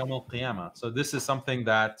Yawm al-Qiyamah. So this is something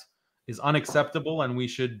that is unacceptable, and we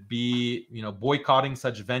should be, you know, boycotting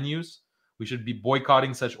such venues. We should be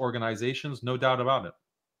boycotting such organizations, no doubt about it.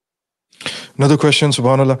 Another question,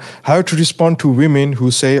 subhanAllah. How to respond to women who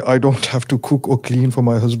say, I don't have to cook or clean for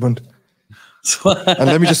my husband? And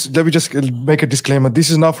let me just make a disclaimer. This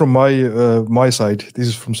is not from my side. This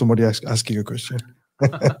is from somebody asking a question.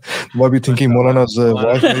 Might be thinking Maulana's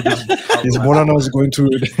wife. Maybe Maulana is going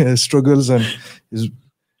through struggles and is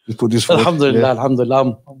put this forward. Alhamdulillah, yeah.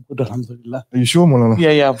 Alhamdulillah. I'm good, alhamdulillah. Are you sure, Maulana?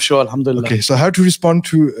 Yeah, I'm sure, alhamdulillah. Okay, so how to respond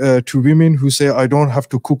to women who say, I don't have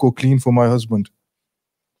to cook or clean for my husband?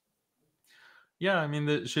 Yeah, I mean,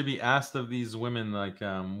 that should be asked of these women, like,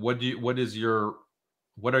 what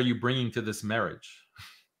are you bringing to this marriage?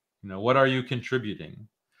 You know, what are you contributing?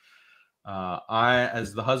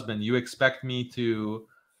 As the husband, you expect me to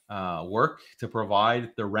work, to provide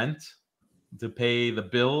the rent, to pay the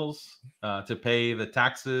bills, to pay the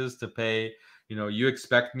taxes, to pay, you know, you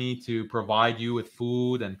expect me to provide you with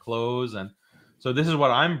food and clothes. And so this is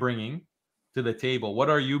what I'm bringing to the table. What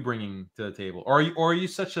are you bringing to the table? Or are you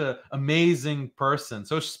such an amazing person,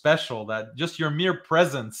 so special that just your mere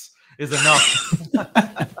presence is enough? You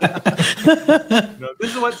know,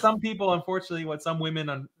 this is what some people, unfortunately, what some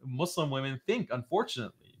women, Muslim women, think,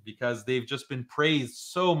 unfortunately, because they've just been praised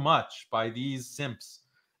so much by these simps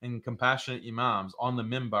and compassionate imams on the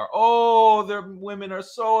minbar. Oh, their women are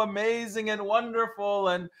so amazing and wonderful,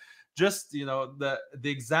 and just, you know, the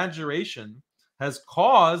exaggeration has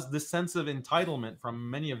caused this sense of entitlement from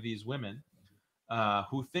many of these women,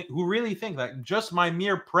 who really think that just my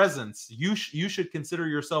mere presence, you should consider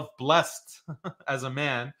yourself blessed as a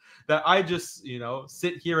man, that I just, you know,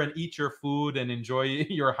 sit here and eat your food and enjoy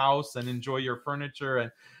your house and enjoy your furniture,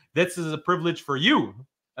 and this is a privilege for you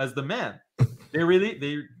as the man. They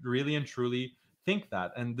really and truly think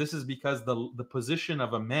that, and this is because the position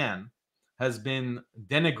of a man has been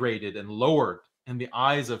denigrated and lowered in the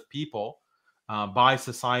eyes of people, by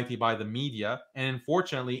society, by the media, and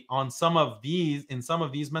unfortunately, in some of these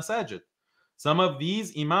masajid, some of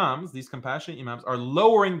these imams, these compassionate imams, are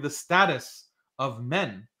lowering the status of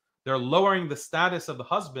men. They're lowering the status of the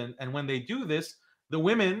husband, and when they do this, the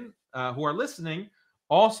women who are listening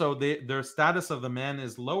also, their status of the man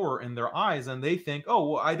is lower in their eyes, and they think,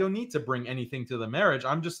 oh, well, I don't need to bring anything to the marriage.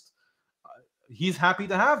 I'm just, he's happy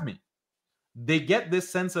to have me. They get this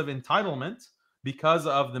sense of entitlement because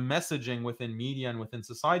of the messaging within media and within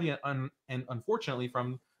society, and unfortunately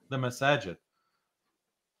from the masajid.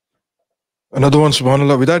 Another one,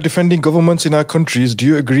 subhanAllah. Without defending governments in our countries, do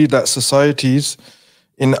you agree that societies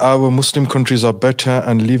in our Muslim countries are better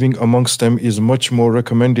and living amongst them is much more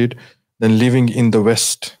recommended than living in the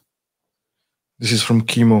West? This is from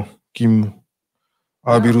Kimo.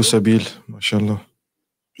 Abiru Sabil, mashallah.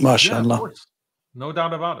 MashaAllah. Yeah, no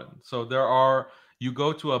doubt about it. So you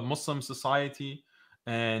go to a Muslim society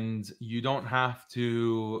and you don't have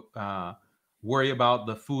to worry about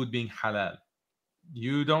the food being halal.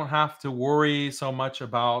 You don't have to worry so much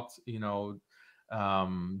about, you know,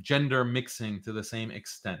 gender mixing to the same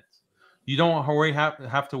extent. You don't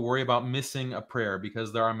have to worry about missing a prayer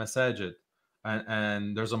because there are masajid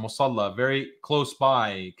and there's a musalla very close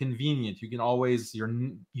by, convenient. You can always,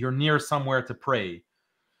 you're near somewhere to pray.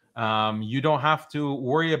 You don't have to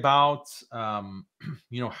worry about,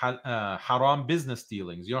 you know, haram business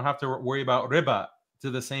dealings. You don't have to worry about riba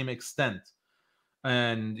to the same extent.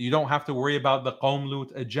 And you don't have to worry about the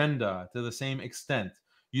Qawmlut agenda to the same extent.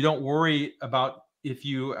 You don't worry about if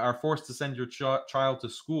you are forced to send your child to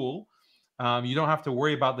school. You don't have to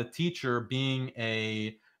worry about the teacher being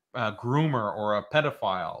a groomer or a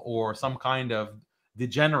pedophile or some kind of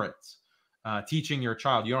degenerate teaching your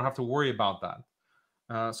child. You don't have to worry about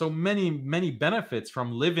that. So many benefits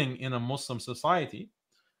from living in a Muslim society.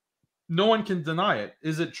 No one can deny it.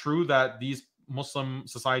 Is it true that these Muslim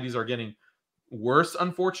societies are getting worse,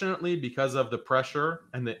 unfortunately, because of the pressure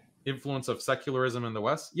and the influence of secularism in the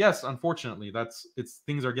West? Yes, unfortunately,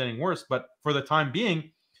 things are getting worse. But for the time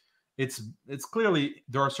being, it's clearly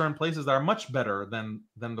there are certain places that are much better than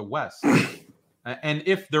the West. And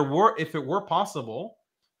if it were possible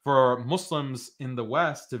for Muslims in the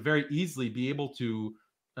West to very easily be able to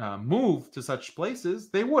move to such places,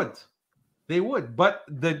 they would. But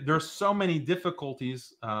there's so many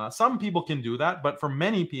difficulties. Some people can do that, but for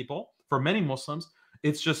many people, for many Muslims,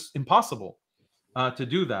 it's just impossible to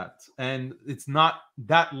do that. And it's not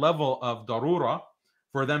that level of darura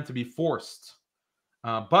for them to be forced.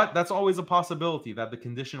 But that's always a possibility that the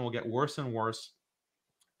condition will get worse and worse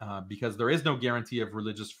because there is no guarantee of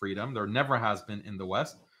religious freedom. There never has been in the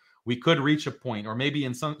West. We could reach a point, or maybe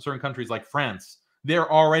in some certain countries like France,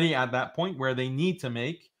 they're already at that point where they need to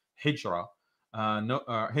make hijrah.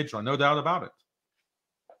 No doubt about it.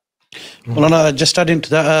 Well, just adding to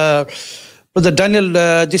that, Brother Daniel,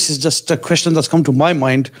 this is just a question that's come to my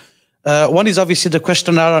mind. One is obviously the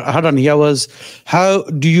question I had on here was, how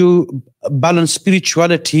do you balance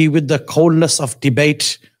spirituality with the coldness of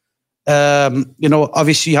debate? You know,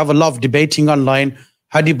 obviously you have a lot of debating online.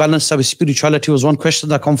 How do you balance that with spirituality was one question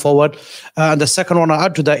that come forward. And the second one I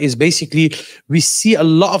add to that is basically we see a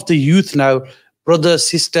lot of the youth now, brothers,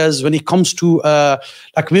 sisters, when it comes to,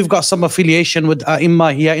 like we've got some affiliation with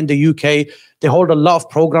Imma here in the UK. They hold a lot of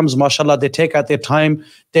programs, mashallah. They take out their time.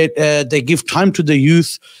 They give time to the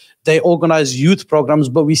youth. They organize youth programs,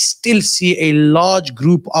 but we still see a large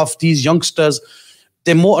group of these youngsters.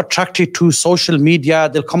 They're more attracted to social media.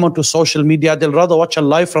 They'll come onto social media. They'll rather watch a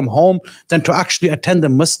live from home than to actually attend the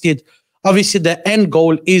masjid. Obviously, the end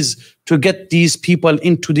goal is to get these people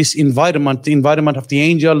into this environment, the environment of the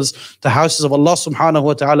angels, the houses of Allah subhanahu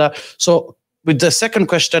wa ta'ala. So with the second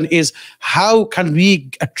question is, how can we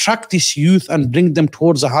attract this youth and bring them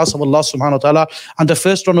towards the house of Allah subhanahu wa ta'ala? And the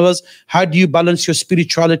first one was, how do you balance your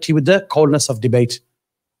spirituality with the coldness of debate?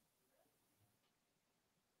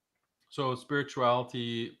 So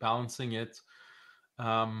spirituality, balancing it,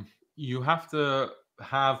 you have to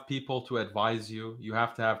have people to advise you. You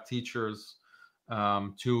have to have teachers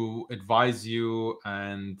to advise you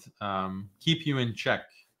and keep you in check,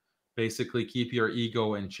 basically keep your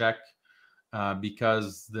ego in check.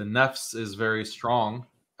 because the nafs is very strong,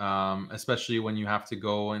 especially when you have to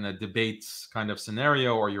go in a debate kind of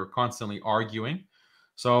scenario or you're constantly arguing.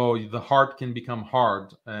 So the heart can become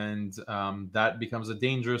hard, and that becomes a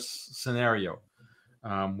dangerous scenario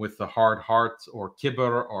with the hard heart, or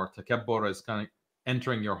kibr or takabbur is kind of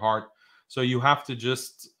entering your heart. So you have to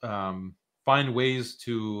just find ways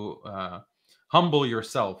to humble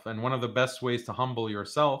yourself. And one of the best ways to humble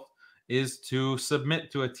yourself is to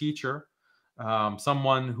submit to a teacher,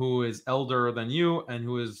 someone who is elder than you and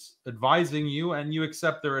who is advising you, and you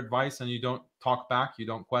accept their advice and you don't talk back, you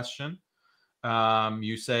don't question.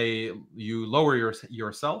 You say, you lower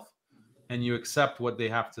yourself and you accept what they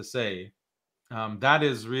have to say. That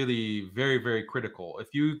is really very, very critical.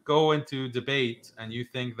 If you go into debate and you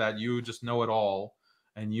think that you just know it all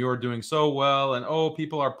and you're doing so well, and oh,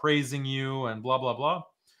 people are praising you and blah blah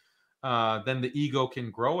blah, then the ego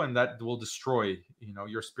can grow, and that will destroy, you know,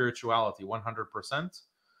 your spirituality 100%.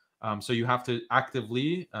 So you have to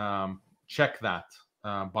actively check that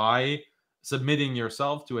by submitting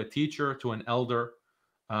yourself to a teacher, to an elder,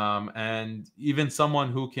 and even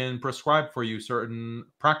someone who can prescribe for you certain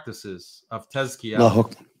practices of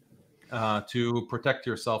tazkiyah to protect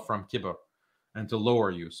yourself from kibr and to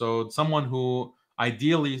lower you. So someone who,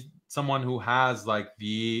 ideally someone who has like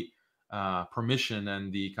the permission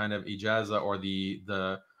and the kind of ijaza, or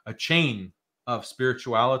a chain of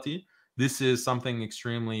spirituality. This is something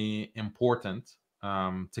extremely important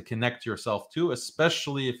to connect yourself to,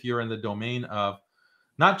 especially if you're in the domain of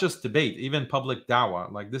not just debate, even public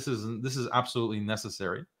dawah. Like this is absolutely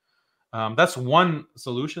necessary. That's one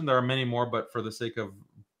solution. There are many more, but for the sake of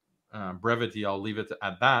brevity, I'll leave it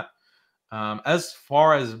at that. As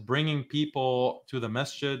far as bringing people to the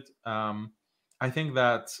masjid, I think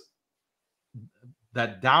that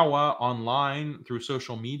dawah online through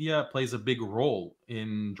social media plays a big role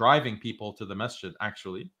in driving people to the masjid,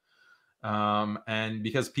 actually. And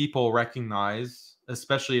because people recognize,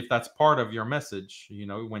 especially if that's part of your message, you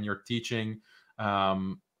know, when you're teaching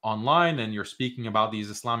online and you're speaking about these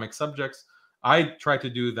Islamic subjects, I try to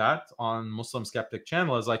do that on Muslim Skeptic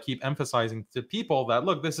channel, as I keep emphasizing to people that,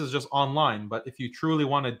 look, this is just online, but if you truly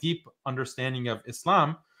want a deep understanding of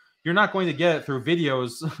Islam, you're not going to get it through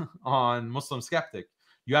videos on Muslim Skeptic.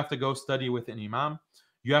 You have to go study with an imam.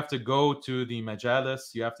 You have to go to the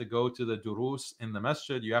majalis. You have to go to the durus in the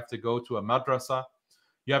masjid. You have to go to a madrasa.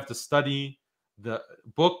 You have to study the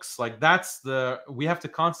books. Like we have to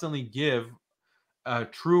constantly give a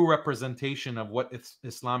true representation of what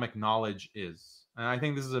Islamic knowledge is. And I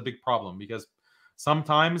think this is a big problem, because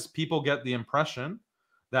sometimes people get the impression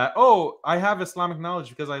that, oh, I have Islamic knowledge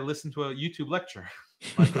because I listened to a YouTube lecture.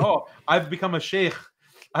 Like, oh, I've become a sheikh.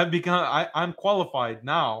 I'm qualified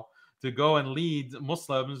now to go and lead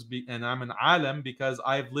Muslims, and I'm an alim because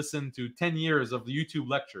I've listened to 10 years of YouTube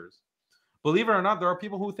lectures. Believe it or not, there are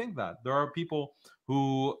people who think that. There are people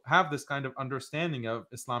who have this kind of understanding of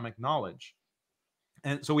Islamic knowledge.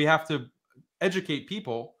 And so we have to educate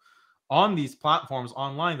people on these platforms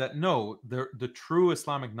online that no, the true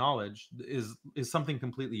Islamic knowledge is something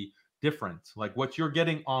completely different. Like what you're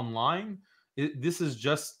getting online, this is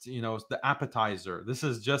just, you know, the appetizer. This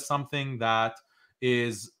is just something that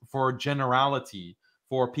is for generality,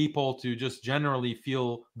 for people to just generally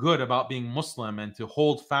feel good about being Muslim and to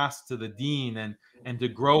hold fast to the deen and to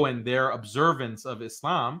grow in their observance of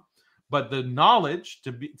Islam. But the knowledge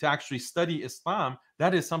to actually study Islam,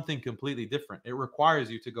 that is something completely different. It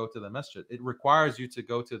requires you to go to the masjid. It requires you to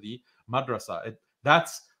go to the madrasa.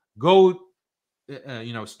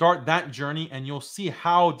 Start that journey, and you'll see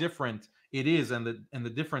how different it is, and the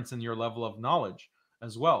difference in your level of knowledge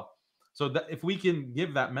as well. So that if we can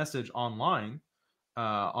give that message online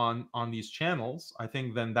on these channels, I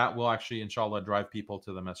think then that will actually, inshallah, drive people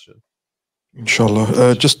to the masjid.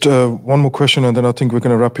 Inshallah. Just one more question, and then I think we're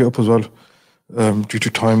going to wrap it up as well, due to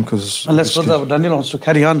time. Because unless Daniel wants to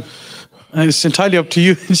carry on, it's entirely up to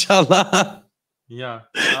you, inshallah. Yeah,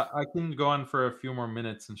 I can go on for a few more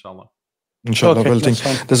minutes, inshallah. Inshallah. Okay,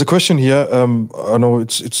 there's a question here. I know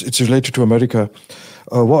it's related to America.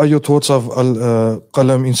 What are your thoughts of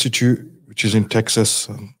Qalam Institute, which is in Texas?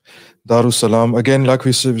 Darus Salam. Again, like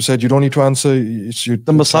we said, you don't need to answer. It's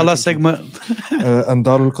the Masala segment. And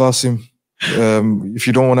Darul Qasim. If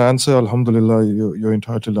you don't want to answer, alhamdulillah, you're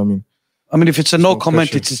entitled. I mean, if it's a no comment,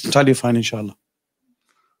 pressure. It's entirely fine, inshallah.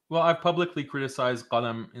 Well, I've publicly criticized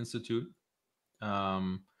Qalam Institute.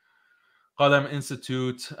 Qalam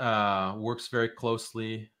Institute works very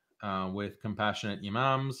closely with compassionate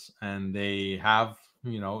imams, and they have,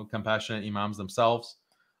 compassionate imams themselves,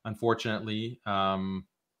 unfortunately.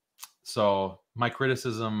 So my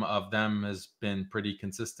criticism of them has been pretty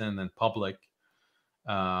consistent and public.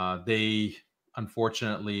 They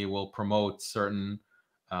unfortunately will promote certain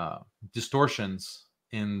distortions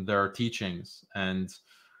in their teachings, and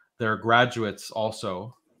their graduates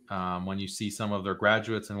also. When you see some of their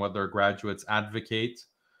graduates and what their graduates advocate,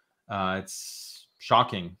 it's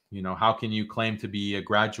shocking. You know, how can you claim to be a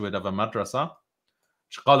graduate of a madrasa?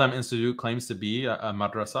 Qalam Institute claims to be a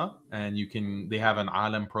madrasa, and they have an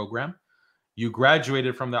alim program. You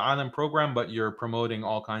graduated from the alim program, but you're promoting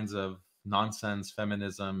all kinds of nonsense,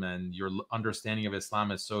 feminism, and your understanding of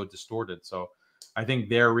Islam is so distorted. So I think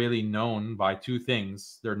they're really known by two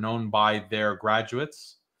things. They're known by their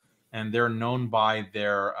graduates, and they're known by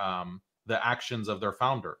their the actions of their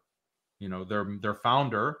founder. You know, their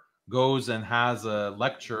founder goes and has a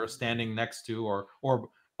lecture standing next to or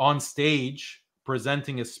on stage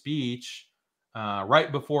presenting a speech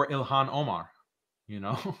right before Ilhan Omar. You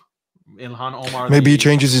know, Ilhan Omar. Maybe he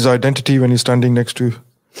changes his identity when he's standing next to.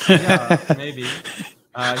 Yeah, maybe.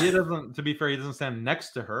 He doesn't. To be fair, he doesn't stand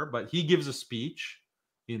next to her, but he gives a speech,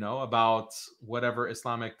 you know, about whatever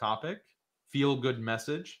Islamic topic, feel good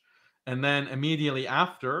message, and then immediately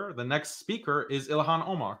after, the next speaker is Ilhan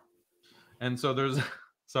Omar, and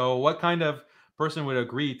so what kind of person would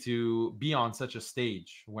agree to be on such a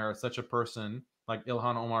stage where such a person like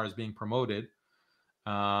Ilhan Omar is being promoted?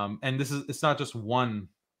 And it's not just one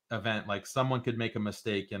event. Like someone could make a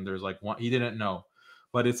mistake, and there's like one he didn't know,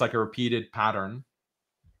 but it's like a repeated pattern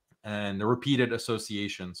and a repeated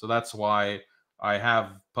association. So that's why I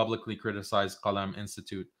have publicly criticized Qalam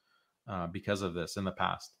Institute because of this in the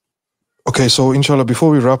past. Okay, so inshallah,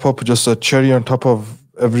 before we wrap up, just a cherry on top of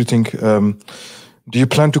everything. Do you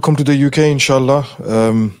plan to come to the UK, inshallah?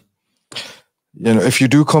 You know, if you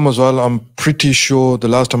do come as well, I'm pretty sure the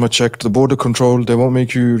last time I checked, the border control, they won't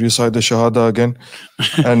make you recite the Shahada again.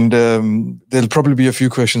 And there'll probably be a few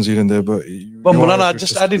questions here and there. But Mulana,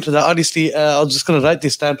 just adding to that, honestly, I was just going to write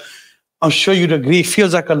this down. I'm sure you'd agree. It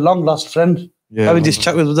feels like a long lost friend. Yeah, having this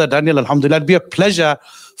chat with Brother Daniel, alhamdulillah. It'd be a pleasure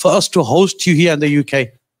for us to host you here in the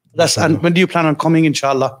UK. And when do you plan on coming,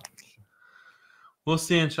 inshallah? We'll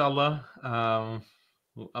see, inshallah.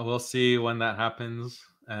 We'll see when that happens.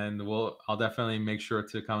 And I'll definitely make sure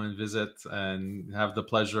to come and visit and have the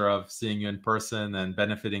pleasure of seeing you in person and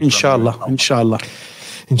benefiting inshallah, from you. Inshallah.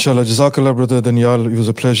 Inshallah. Jazakallah, Brother Daniel. It was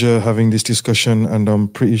a pleasure having this discussion, and I'm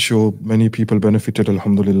pretty sure many people benefited,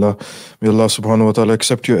 alhamdulillah. May Allah subhanahu wa ta'ala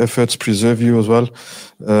accept your efforts, preserve you as well.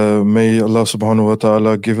 May Allah subhanahu wa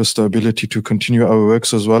ta'ala give us the ability to continue our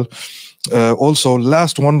works as well. Also,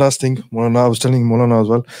 one last thing, Maulana, I was telling Maulana as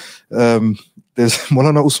well. There's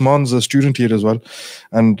Maulana Usman's a student here as well,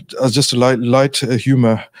 and as just a light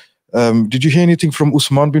humor, did you hear anything from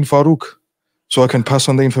Usman bin Farooq? So I can pass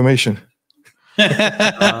on the information.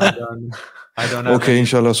 I don't know. Okay,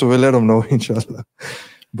 inshallah. So we'll let him know, inshallah.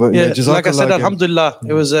 But yeah, like I said, alhamdulillah,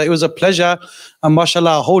 it was a pleasure, and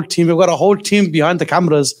mashallah, a whole team. We've got a whole team behind the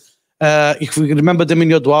cameras. If we remember them in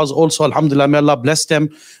your du'as also, alhamdulillah, may Allah bless them.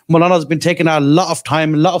 Maulana's been taking a lot of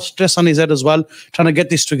time, a lot of stress on his head as well, trying to get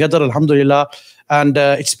this together, alhamdulillah. And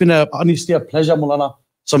it's been honestly a pleasure, Maulana.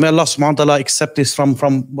 So may Allah subhanahu wa ta'ala accept this from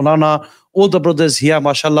Maulana. All the brothers here,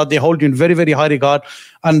 mashallah, they hold you in very, very high regard.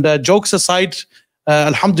 And jokes aside,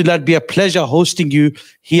 alhamdulillah, it'd be a pleasure hosting you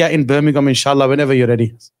here in Birmingham, inshallah, whenever you're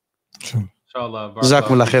ready. Inshallah.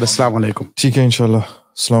 Jazakumullah khair. Assalamu alaikum. TK, inshallah.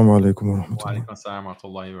 Assalamu alaikum wa rahmatullah. Wa alaikum assalam wa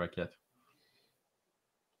rahmatullahi wa barakatuh.